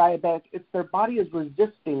is diabetic, it's their body is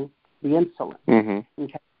resisting the insulin.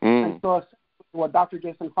 Okay, and so what Dr.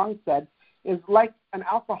 Jason Fung said is like an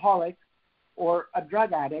alcoholic or a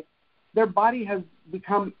drug addict, their body has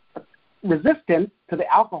become resistant to the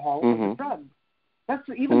alcohol or the drug. That's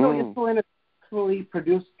even though insulin is actually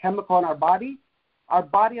produced chemical in our body as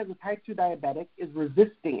a type 2 diabetic is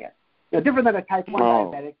resisting it. Different than a type 1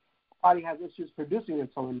 diabetic, body has issues producing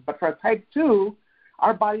insulin. But for a type 2,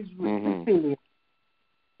 our body's resisting it.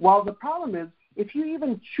 Well, the problem is, if you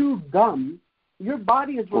even chew gum, your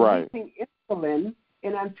body is releasing insulin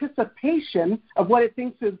in anticipation of what it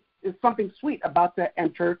thinks is something sweet about to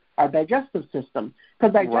enter our digestive system.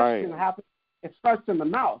 Because digestion happens, it starts in the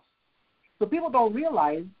mouth. So people don't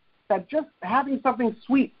realize that just having something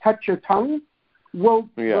sweet touch your tongue will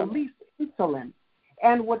release insulin.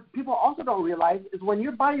 And what people also don't realize is when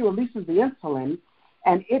your body releases the insulin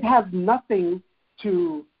and it has nothing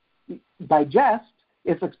to digest,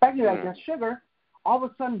 it's expecting to digest sugar, all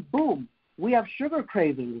of a sudden, boom, we have sugar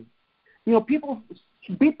cravings. People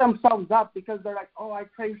beat themselves up because they're like, oh, I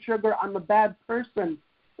crave sugar, I'm a bad person.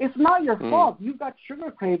 It's not your fault. You've got sugar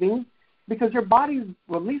cravings because your body's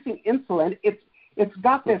releasing insulin. It's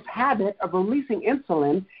got this habit of releasing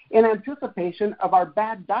insulin in anticipation of our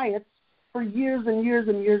bad diets for years and years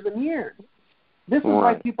and years and years. This is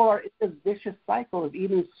why people are in this vicious cycle of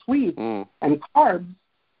eating sweets and carbs,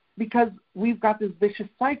 because we've got this vicious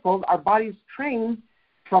cycle. Our body's trained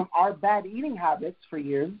from our bad eating habits for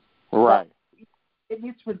years. Right. It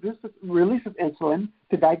needs to release insulin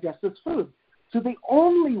to digest this food. So the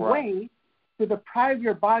only way to deprive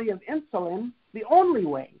your body of insulin, the only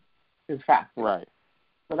way is fasting. Right.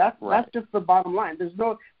 So that's just the bottom line. There's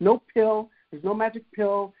no pill. There's no magic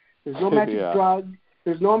pill. There's no magic drug.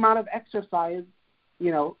 There's no amount of exercise.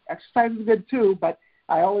 Exercise is good too, but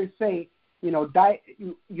I always say, diet,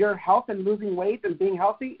 your health and losing weight and being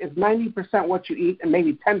healthy is 90% what you eat and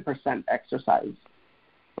maybe 10% exercise.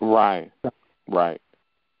 Right. Right.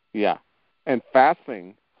 Yeah. And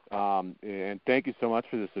fasting, and thank you so much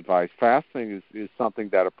for this advice. Fasting is something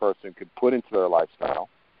that a person could put into their lifestyle.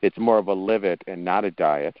 It's more of a live it and not a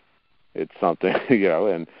diet. It's something,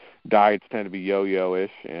 and diets tend to be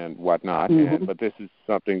yo-yo-ish and whatnot, but this is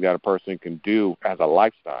something that a person can do as a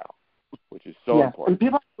lifestyle, which is so important. And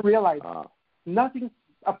people have to realize nothing.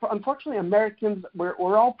 Unfortunately, Americans,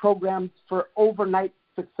 we're all programmed for overnight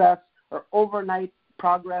success or overnight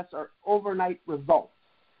progress or overnight results.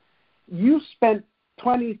 You spent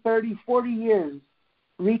 20, 30, 40 years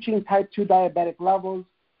reaching type 2 diabetic levels,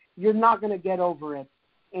 you're not going to get over it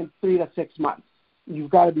in 3 to 6 months.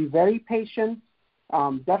 You've got to be very patient.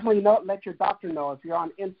 Definitely let your doctor know if you're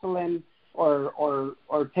on insulin or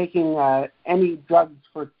taking any drugs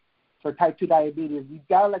for type 2 diabetes. You've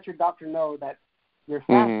got to let your doctor know that you're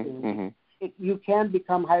fasting. You can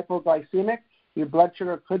become hypoglycemic. Your blood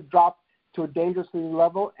sugar could drop to a dangerously low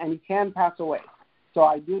level, and you can pass away. So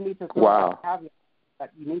I do need to have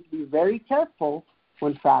that you need to be very careful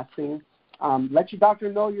when fasting. Let your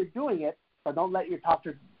doctor know you're doing it, but don't let your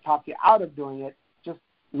doctor talk you out of doing it. Just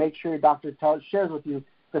make sure your doctor shares with you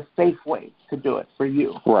the safe way to do it for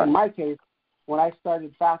you. Right. In my case, when I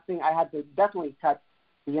started fasting, I had to definitely cut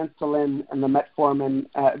the insulin and the metformin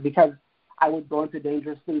because I would go into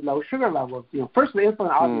dangerously low sugar levels. First the insulin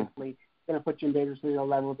obviously going to put you in dangerously low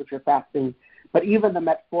levels if you're fasting, but even the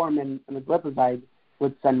metformin and the glipizide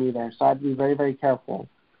would send me there. So I'd be very, very careful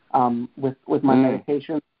with my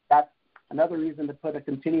medication. That's another reason to put a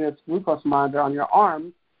continuous glucose monitor on your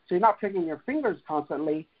arm so you're not pricking your fingers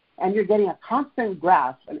constantly, and you're getting a constant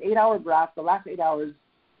graph, an 8-hour graph, the last 8 hours,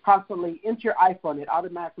 constantly into your iPhone. It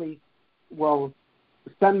automatically will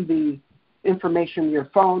send the information to your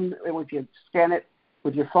phone. If you scan it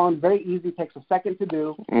with your phone, very easy, takes a second to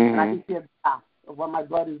do, and I can see a graph of what my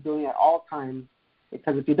blood is doing at all times,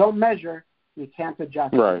 because if you don't measure, you can't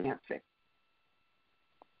adjust, you can't fix.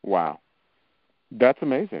 Wow. That's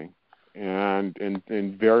amazing and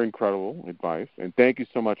very incredible advice. And thank you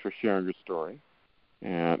so much for sharing your story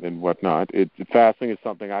and whatnot. Fasting is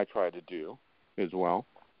something I try to do as well.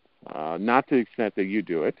 Not to the extent that you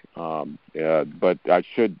do it, but I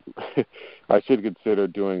should consider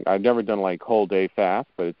doing. I've never done like whole day fast,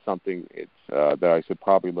 but it's something that I should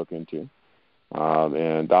probably look into.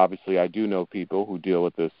 And obviously, I do know people who deal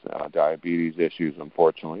with this diabetes issues,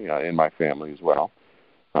 unfortunately, in my family as well.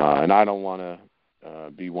 And I don't want to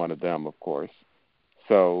be one of them, of course.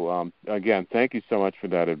 So again, thank you so much for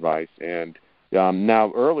that advice. And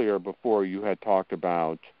now, earlier, before you had talked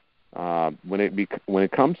about when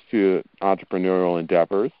it comes to entrepreneurial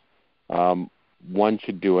endeavors, one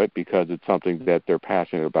should do it because it's something that they're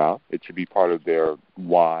passionate about. It should be part of their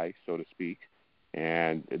why, so to speak,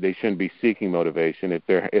 and they shouldn't be seeking motivation.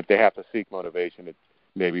 If they have to seek motivation, it's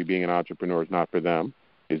maybe being an entrepreneur is not for them,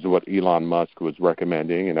 is what Elon Musk was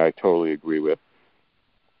recommending, and I totally agree with.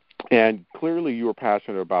 And clearly, you were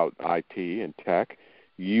passionate about IT and tech.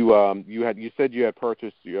 You said you had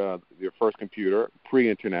purchased your first computer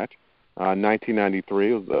pre-internet,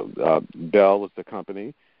 1993. It was Bell was the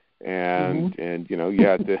company, and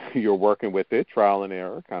you're working with it, trial and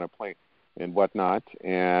error, kind of playing and whatnot,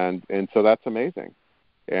 and so that's amazing.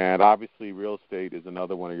 And obviously, real estate is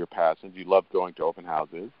another one of your passions. You love going to open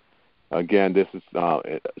houses. Again, these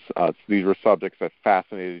were subjects that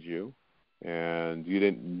fascinated you, and you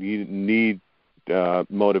didn't need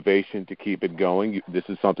motivation to keep it going. This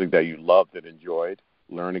is something that you loved and enjoyed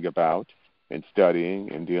learning about and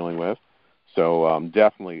studying and dealing with. So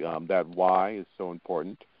definitely that why is so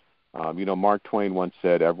important. Mark Twain once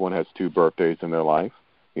said everyone has 2 birthdays in their life.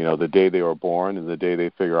 The day they were born and the day they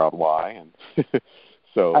figure out why. And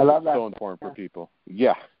so I love that. It's so important for people.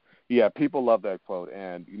 Yeah, people love that quote.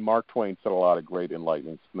 And Mark Twain said a lot of great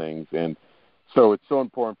enlightening things. And so it's so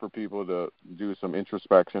important for people to do some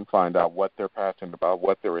introspection, find out what they're passionate about,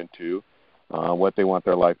 what they're into, what they want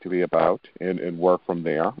their life to be about, and work from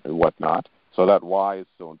there and whatnot. So that why is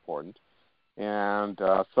so important. And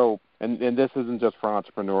and this isn't just for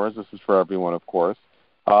entrepreneurs. This is for everyone, of course.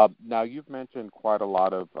 Now, you've mentioned quite a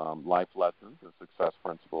lot of life lessons and success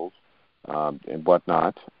principles and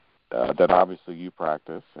whatnot that obviously you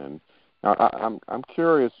practice. And now I'm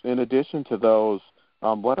curious, in addition to those,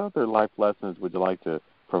 what other life lessons would you like to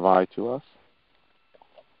provide to us?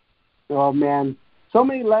 Oh, man. So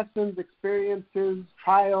many lessons, experiences,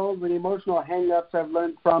 trials, and emotional hang-ups I've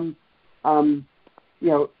learned from,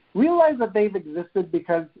 realize that they've existed,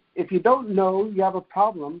 because if you don't know you have a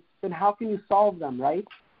problem, then how can you solve them, right?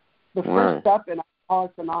 The first step in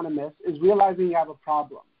Alcoholics Anonymous is realizing you have a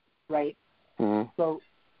problem, right? Mm-hmm. So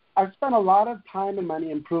I've spent a lot of time and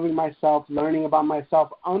money improving myself, learning about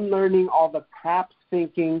myself, unlearning all the crap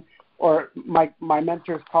thinking, or my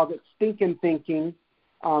mentors called it stinking thinking,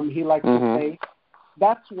 he likes to say.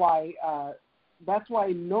 That's why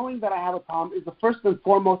knowing that I have a problem is the first and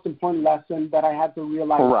foremost important lesson that I had to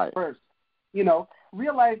realize first.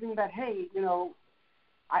 Realizing that, hey,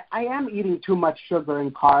 I am eating too much sugar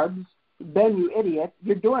and carbs. Ben, you idiot,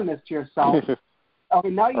 you're doing this to yourself. Okay,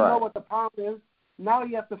 now you know what the problem is. Now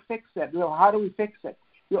you have to fix it. How do we fix it?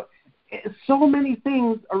 So many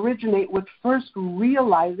things originate with first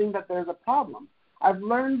realizing that there's a problem. I've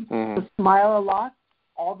learned to smile a lot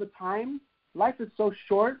all the time. Life is so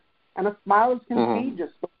short, and a smile is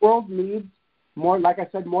contagious. The world needs more, like I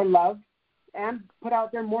said, more love, and put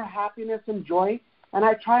out there more happiness and joy. And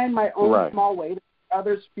I try in my own small way to make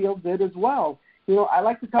others feel good as well. You know, I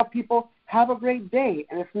like to tell people, have a great day,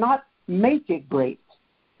 and if not, make it great.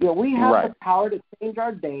 You know, we have the power to change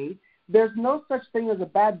our day. There's no such thing as a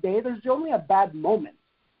bad day. There's only a bad moment.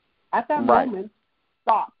 At that moment,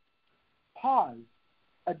 stop, pause,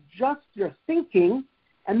 adjust your thinking,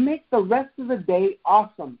 and make the rest of the day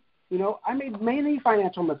awesome. You know, I made many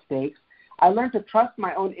financial mistakes. I learned to trust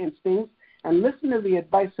my own instincts and listen to the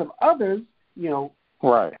advice of others, you know,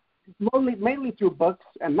 mainly through books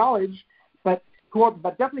and knowledge, but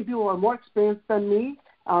definitely people who are more experienced than me,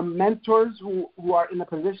 mentors who are in the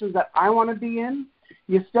positions that I want to be in.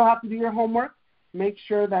 You still have to do your homework. Make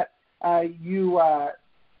sure that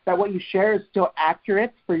that what you share is still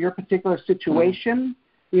accurate for your particular situation.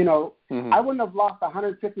 You know, I wouldn't have lost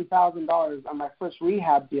 $150,000 on my first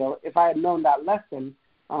rehab deal if I had known that lesson.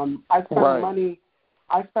 I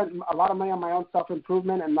spent a lot of money on my own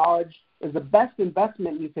self-improvement, and knowledge is the best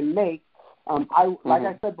investment you can make. Like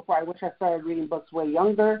I said before, I wish I started reading books way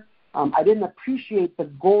younger. I didn't appreciate the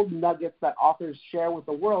gold nuggets that authors share with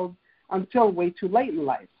the world until way too late in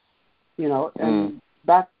life. You know, and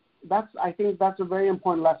I think that's a very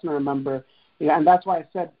important lesson to remember. Yeah, and that's why I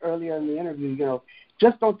said earlier in the interview, you know,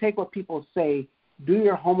 just don't take what people say. Do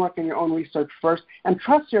your homework and your own research first, and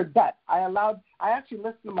trust your gut. I actually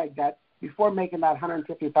listened to my gut before making that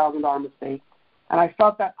 $150,000 mistake, and I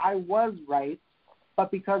felt that I was right,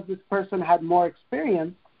 but because this person had more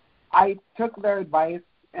experience, I took their advice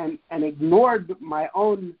and ignored my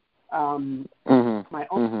own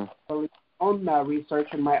research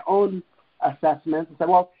and my own assessments and said,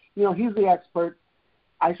 well, you know, he's the expert.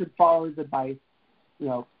 I should follow his advice. You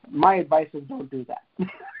know, my advice is don't do that. You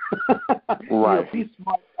know, be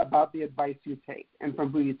smart about the advice you take and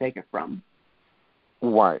from who you take it from.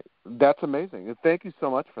 Right. That's amazing. Thank you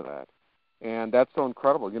so much for that. And that's so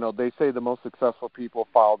incredible. You know, they say the most successful people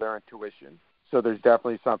follow their intuition. So there's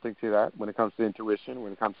definitely something to that when it comes to intuition,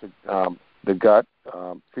 when it comes to the gut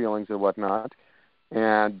feelings and whatnot.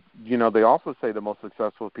 And, you know, they also say the most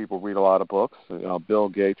successful people read a lot of books. Bill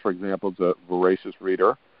Gates, for example, is a voracious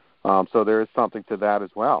reader. So there is something to that as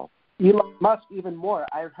well. Elon Musk, even more.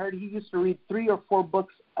 I've heard he used to read 3 or 4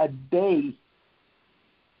 books a day.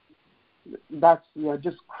 That's, you know,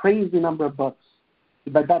 just crazy number of books.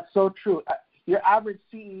 But that's so true. Your average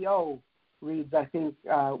CEO reads, I think,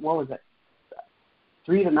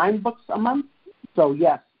 3 to 9 books a month? So,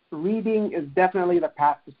 yes, reading is definitely the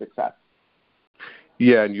path to success.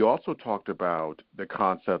 Yeah, and you also talked about the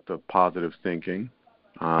concept of positive thinking,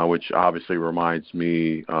 which obviously reminds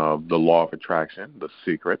me of the law of attraction, the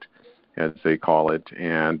secret, as they call it.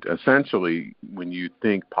 And essentially, when you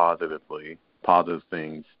think positively, positive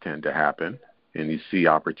things tend to happen, and you see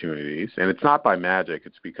opportunities. And it's not by magic.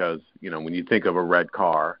 It's because, you know, when you think of a red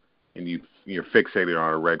car and you're fixated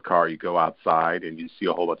on a red car, you go outside and you see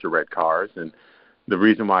a whole bunch of red cars. And the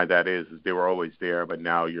reason why that is they were always there, but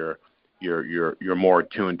now you're more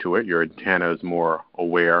attuned to it. Your antenna is more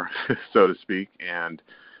aware, so to speak. And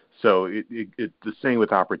so it's the same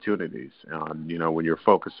with opportunities. You know, when you're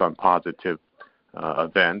focused on positive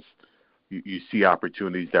events, you see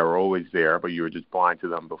opportunities that were always there, but you were just blind to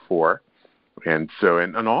them before. And so,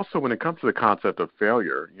 and also when it comes to the concept of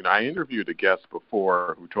failure, you know, I interviewed a guest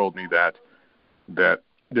before who told me that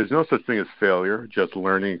there's no such thing as failure, just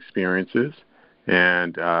learning experiences.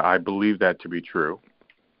 And I believe that to be true.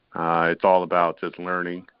 It's all about just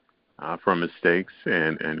learning from mistakes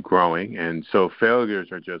and growing. And so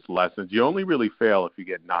failures are just lessons. You only really fail if you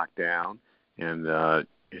get knocked down and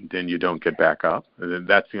then you don't get back up. And then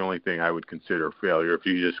that's the only thing I would consider failure, if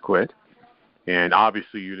you just quit. And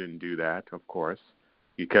obviously you didn't do that, of course.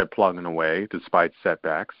 You kept plugging away despite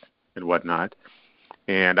setbacks and whatnot.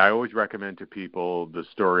 And I always recommend to people the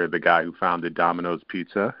story of the guy who founded Domino's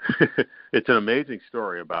Pizza. It's an amazing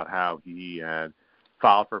story about how he had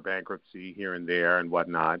filed for bankruptcy here and there and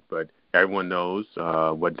whatnot, but everyone knows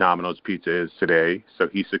what Domino's Pizza is today, so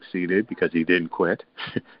he succeeded because he didn't quit.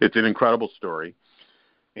 It's an incredible story.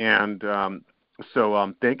 And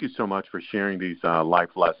so thank you so much for sharing these life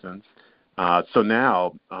lessons. So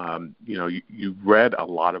now, you know, you've read a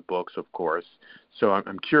lot of books, of course. So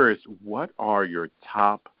I'm curious, what are your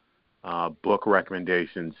top book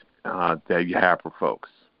recommendations that you have for folks?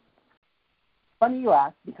 Funny you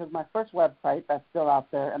ask, because my first website that's still out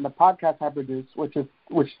there and the podcast I produce, which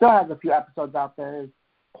still has a few episodes out there, is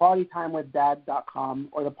qualitytimewithdad.com,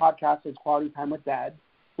 or the podcast is Quality Time with Dad,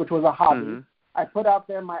 which was a hobby. I put out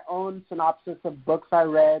there my own synopsis of books I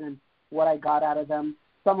read and what I got out of them.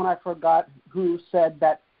 Someone I forgot who said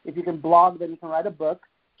that if you can blog, then you can write a book.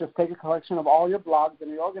 Just take a collection of all your blogs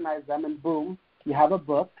and reorganize them, and boom, you have a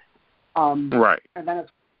book. Right. And then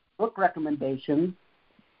it's book recommendations.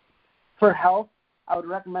 For health, I would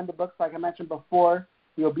recommend the books like I mentioned before,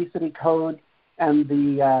 The Obesity Code and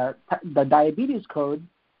the Diabetes Code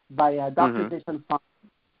by Dr. Jason Fung.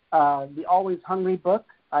 The Always Hungry book.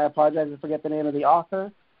 I apologize, I forget the name of the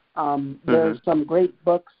author. There's some great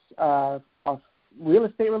books of real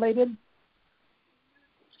estate related.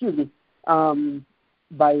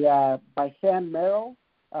 By Sam Merrill.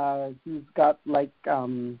 He's got like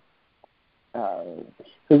the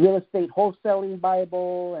Real Estate Wholesaling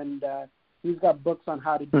Bible, and he's got books on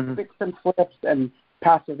how to do fix and flips and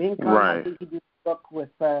passive income. Right. I think he did a book with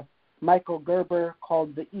Michael Gerber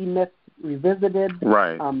called The E-Myth Revisited.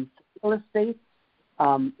 Right. Real estate,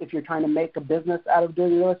 if you're trying to make a business out of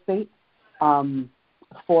doing real estate.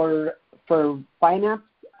 For finance,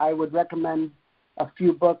 I would recommend a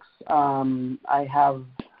few books. I have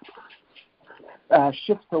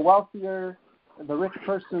Shift to Wealthier, The Rich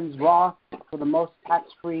Person's Roth for the Most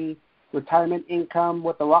Tax-Free Retirement Income,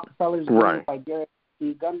 What the Rockefellers Do by Garrett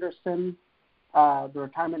D. Gunderson, The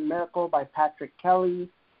Retirement Miracle by Patrick Kelly,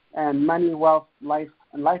 and Money, Wealth, Life,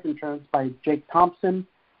 and Life Insurance by Jake Thompson.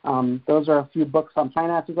 Those are a few books on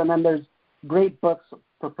finances. And then there's great books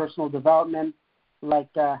for personal development, like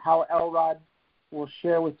How Elrod will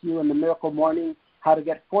share with you in the Miracle Morning how to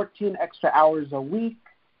get 14 extra hours a week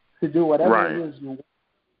to do whatever it is you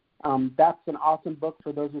want. That's an awesome book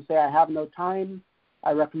for those who say, I have no time.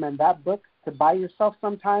 I recommend that book to buy yourself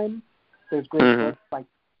sometime. There's great books like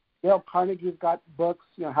Dale Carnegie's got books,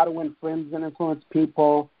 How to Win Friends and Influence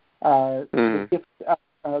People, The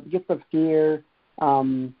Gift of Fear,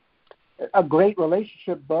 a great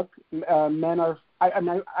relationship book. Men are,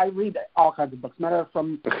 I read all kinds of books. Men are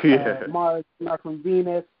from Mars, Men are from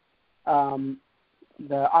Venus,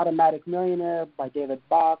 The Automatic Millionaire by David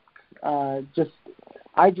Bach. I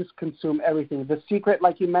just consume everything. The Secret,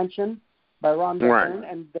 like you mentioned, by Rhonda Byrne,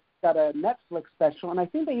 and they've got a Netflix special, and I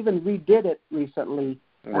think they even redid it recently,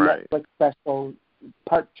 a Netflix special,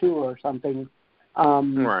 part 2 or something. How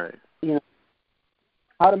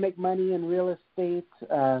to Make Money in Real Estate.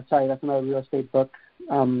 Sorry, that's another real estate book.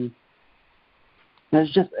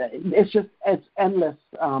 It's endless.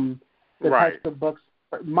 The types of books.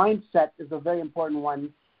 Mindset is a very important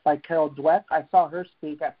one by Carol Dweck. I saw her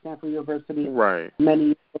speak at Stanford University many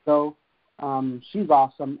years ago. She's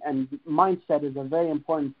awesome, and mindset is a very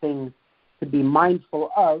important thing to be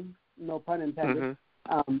mindful of, no pun intended,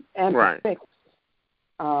 and to fix.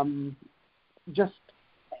 Just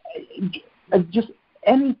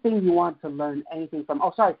anything you want to learn, anything from.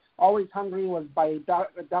 Always Hungry was by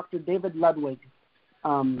Dr. David Ludwig.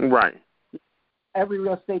 Every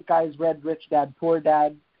real estate guy's read Rich Dad, Poor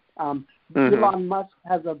Dad. Elon Musk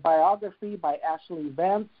has a biography by Ashley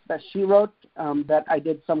Vance that she wrote that I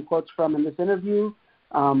did some quotes from in this interview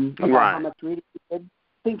about how much reading he did.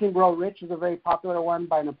 Think and Grow Rich is a very popular one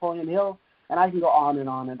by Napoleon Hill, and I can go on and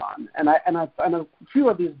on and on. And a few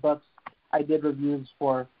of these books I did reviews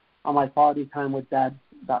for on my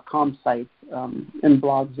QualityTimeWithDad.com site in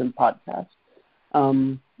blogs and podcasts.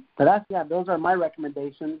 But those are my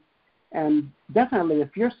recommendations. And definitely,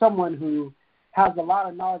 if you're someone who has a lot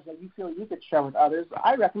of knowledge that you feel you could share with others,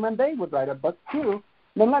 I recommend they would write a book too.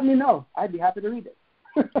 Then let me know. I'd be happy to read it.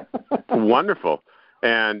 Wonderful.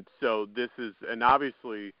 And so this is, and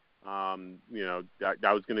obviously, I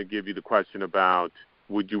was going to give you the question about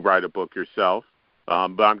would you write a book yourself?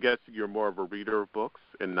 But I'm guessing you're more of a reader of books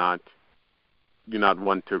and you're not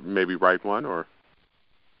one to maybe write one, or?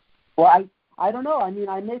 Well, I don't know. I mean,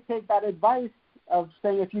 I may take that advice of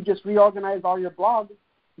saying if you just reorganize all your blogs,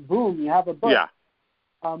 boom, you have a book.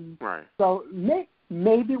 So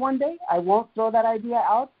maybe one day. I won't throw that idea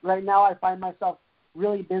out. Right now I find myself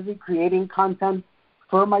really busy creating content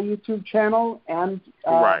for my YouTube channel and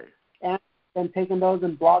taking those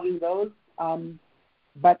and blogging those.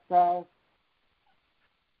 But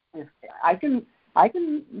if I can,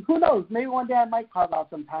 who knows, maybe one day I might carve out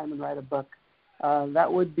some time and write a book.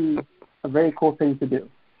 That would be a very cool thing to do.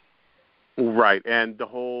 Right, and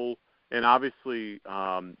obviously,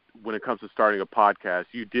 when it comes to starting a podcast,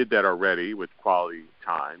 you did that already with Quality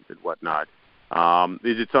Time and whatnot.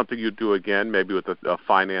 Is it something you do again, maybe with a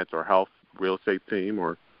finance or health real estate theme,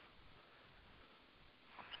 or?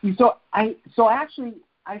 So actually,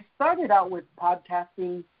 I started out with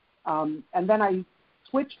podcasting, and then I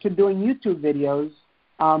switched to doing YouTube videos.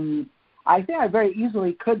 I think I very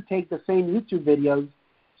easily could take the same YouTube videos,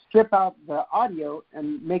 strip out the audio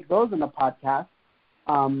and make those in a podcast.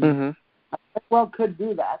 I well could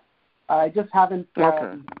do that. I just haven't.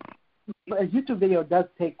 Okay. A YouTube video does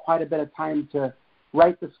take quite a bit of time to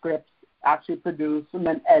write the scripts, actually produce, and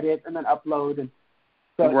then edit, and then upload. And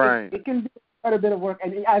so it can be quite a bit of work.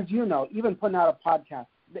 And as you know, even putting out a podcast,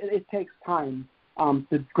 it takes time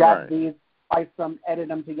to grab these, splice them, edit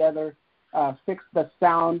them together, fix the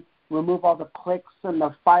sound, remove all the clicks and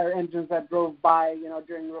the fire engines that drove by,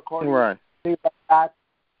 during the recording, things like that.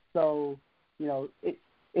 So, it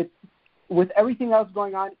with everything else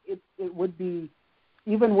going on, it would be,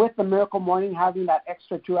 even with the Miracle Morning having that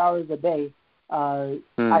extra 2 hours a day, I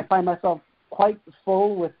find myself quite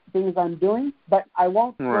full with things I'm doing, but I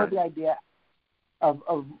won't throw the idea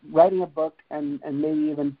of writing a book and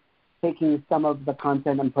maybe even taking some of the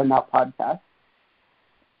content and putting out podcasts.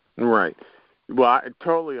 Right. Well, I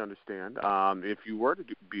totally understand. If you were to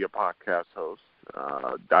be a podcast host,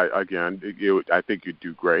 I think you'd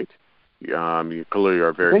do great. You clearly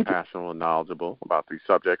are very passionate and knowledgeable about these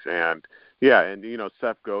subjects. And,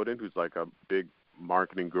 Seth Godin, who's like a big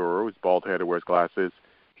marketing guru, who's bald-headed, wears glasses,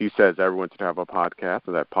 he says everyone should have a podcast,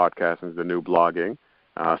 and that podcasting is the new blogging.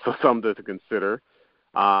 So something to consider.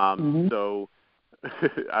 So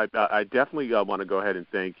I definitely want to go ahead and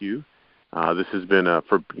thank you. This has been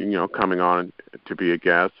for coming on to be a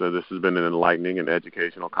guest. This has been an enlightening and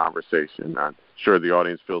educational conversation. I'm sure the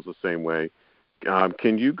audience feels the same way.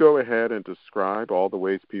 Can you go ahead and describe all the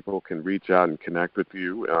ways people can reach out and connect with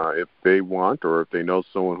you if they want, or if they know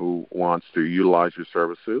someone who wants to utilize your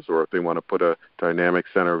services, or if they want to put a dynamic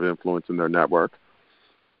center of influence in their network?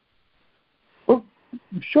 Well,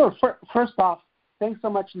 sure. First off, thanks so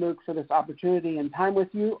much, Luke, for this opportunity and time with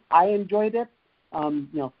you. I enjoyed it.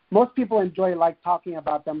 Most people enjoy talking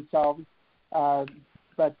about themselves,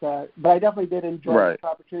 but I definitely did enjoy this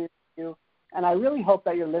opportunity with you, and I really hope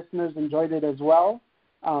that your listeners enjoyed it as well.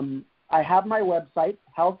 I have my website,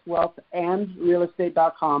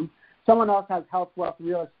 healthwealthandrealestate.com. Someone else has Health Wealth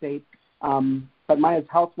Real Estate, but mine is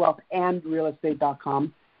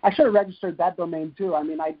healthwealthandrealestate.com. I should have registered that domain too. I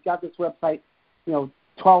mean, I got this website,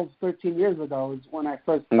 12, 13 years ago is when I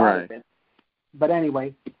first started it. But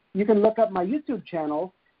anyway, you can look up my YouTube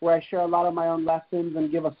channel where I share a lot of my own lessons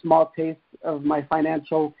and give a small taste of my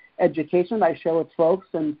financial education I share with folks,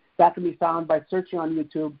 and that can be found by searching on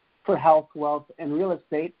YouTube for Health, Wealth, and Real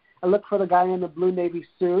Estate. I look for the guy in the blue navy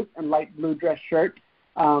suit and light blue dress shirt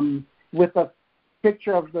with a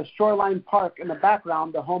picture of the Shoreline Park in the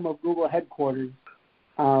background, the home of Google headquarters.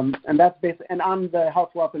 And that's basically, and on the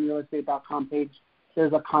healthwealthandrealestate.com page,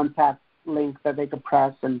 there's a contact link that they could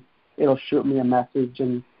press, and it'll shoot me a message,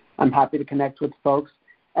 and I'm happy to connect with folks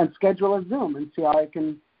and schedule a Zoom and see how I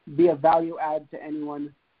can be a value add to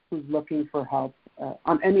anyone who's looking for help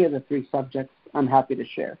on any of the three subjects. I'm happy to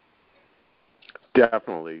share.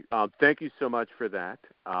 Definitely. Thank you so much for that.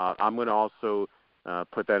 I'm going to also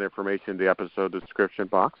put that information in the episode description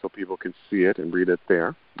box so people can see it and read it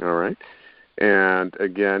there. All right. And,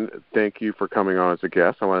 again, thank you for coming on as a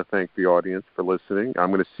guest. I want to thank the audience for listening.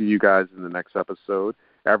 I'm going to see you guys in the next episode.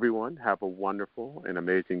 Everyone, have a wonderful and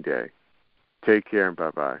amazing day. Take care and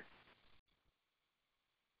bye-bye.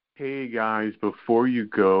 Hey, guys, before you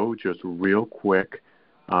go, just real quick,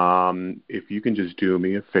 if you can just do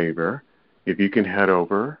me a favor, if you can head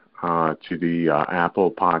over to the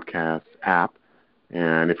Apple Podcast app,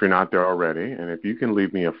 and if you're not there already, and if you can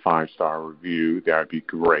leave me a 5-star review, that would be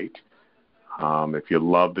great. If you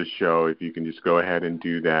love the show, if you can just go ahead and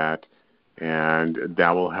do that, and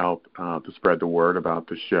that will help to spread the word about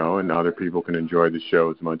the show, and other people can enjoy the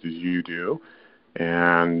show as much as you do.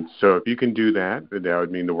 And so if you can do that, that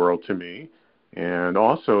would mean the world to me. And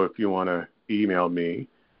also, if you want to email me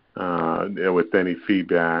with any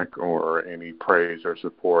feedback or any praise or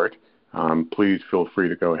support, please feel free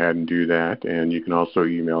to go ahead and do that. And you can also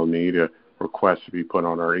email me to request to be put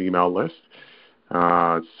on our email list.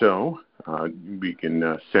 So we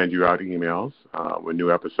can send you out emails when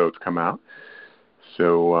new episodes come out.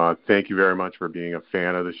 So thank you very much for being a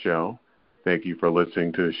fan of the show. Thank you for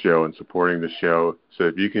listening to the show and supporting the show. So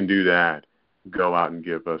if you can do that, go out and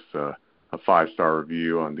give us a 5-star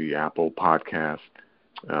review on the Apple Podcast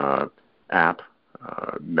app.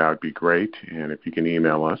 That would be great. And if you can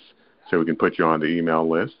email us so we can put you on the email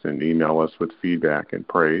list and email us with feedback and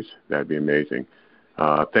praise, that'd be amazing.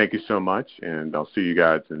 Thank you so much, and I'll see you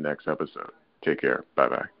guys in the next episode. Take care.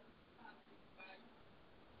 Bye-bye.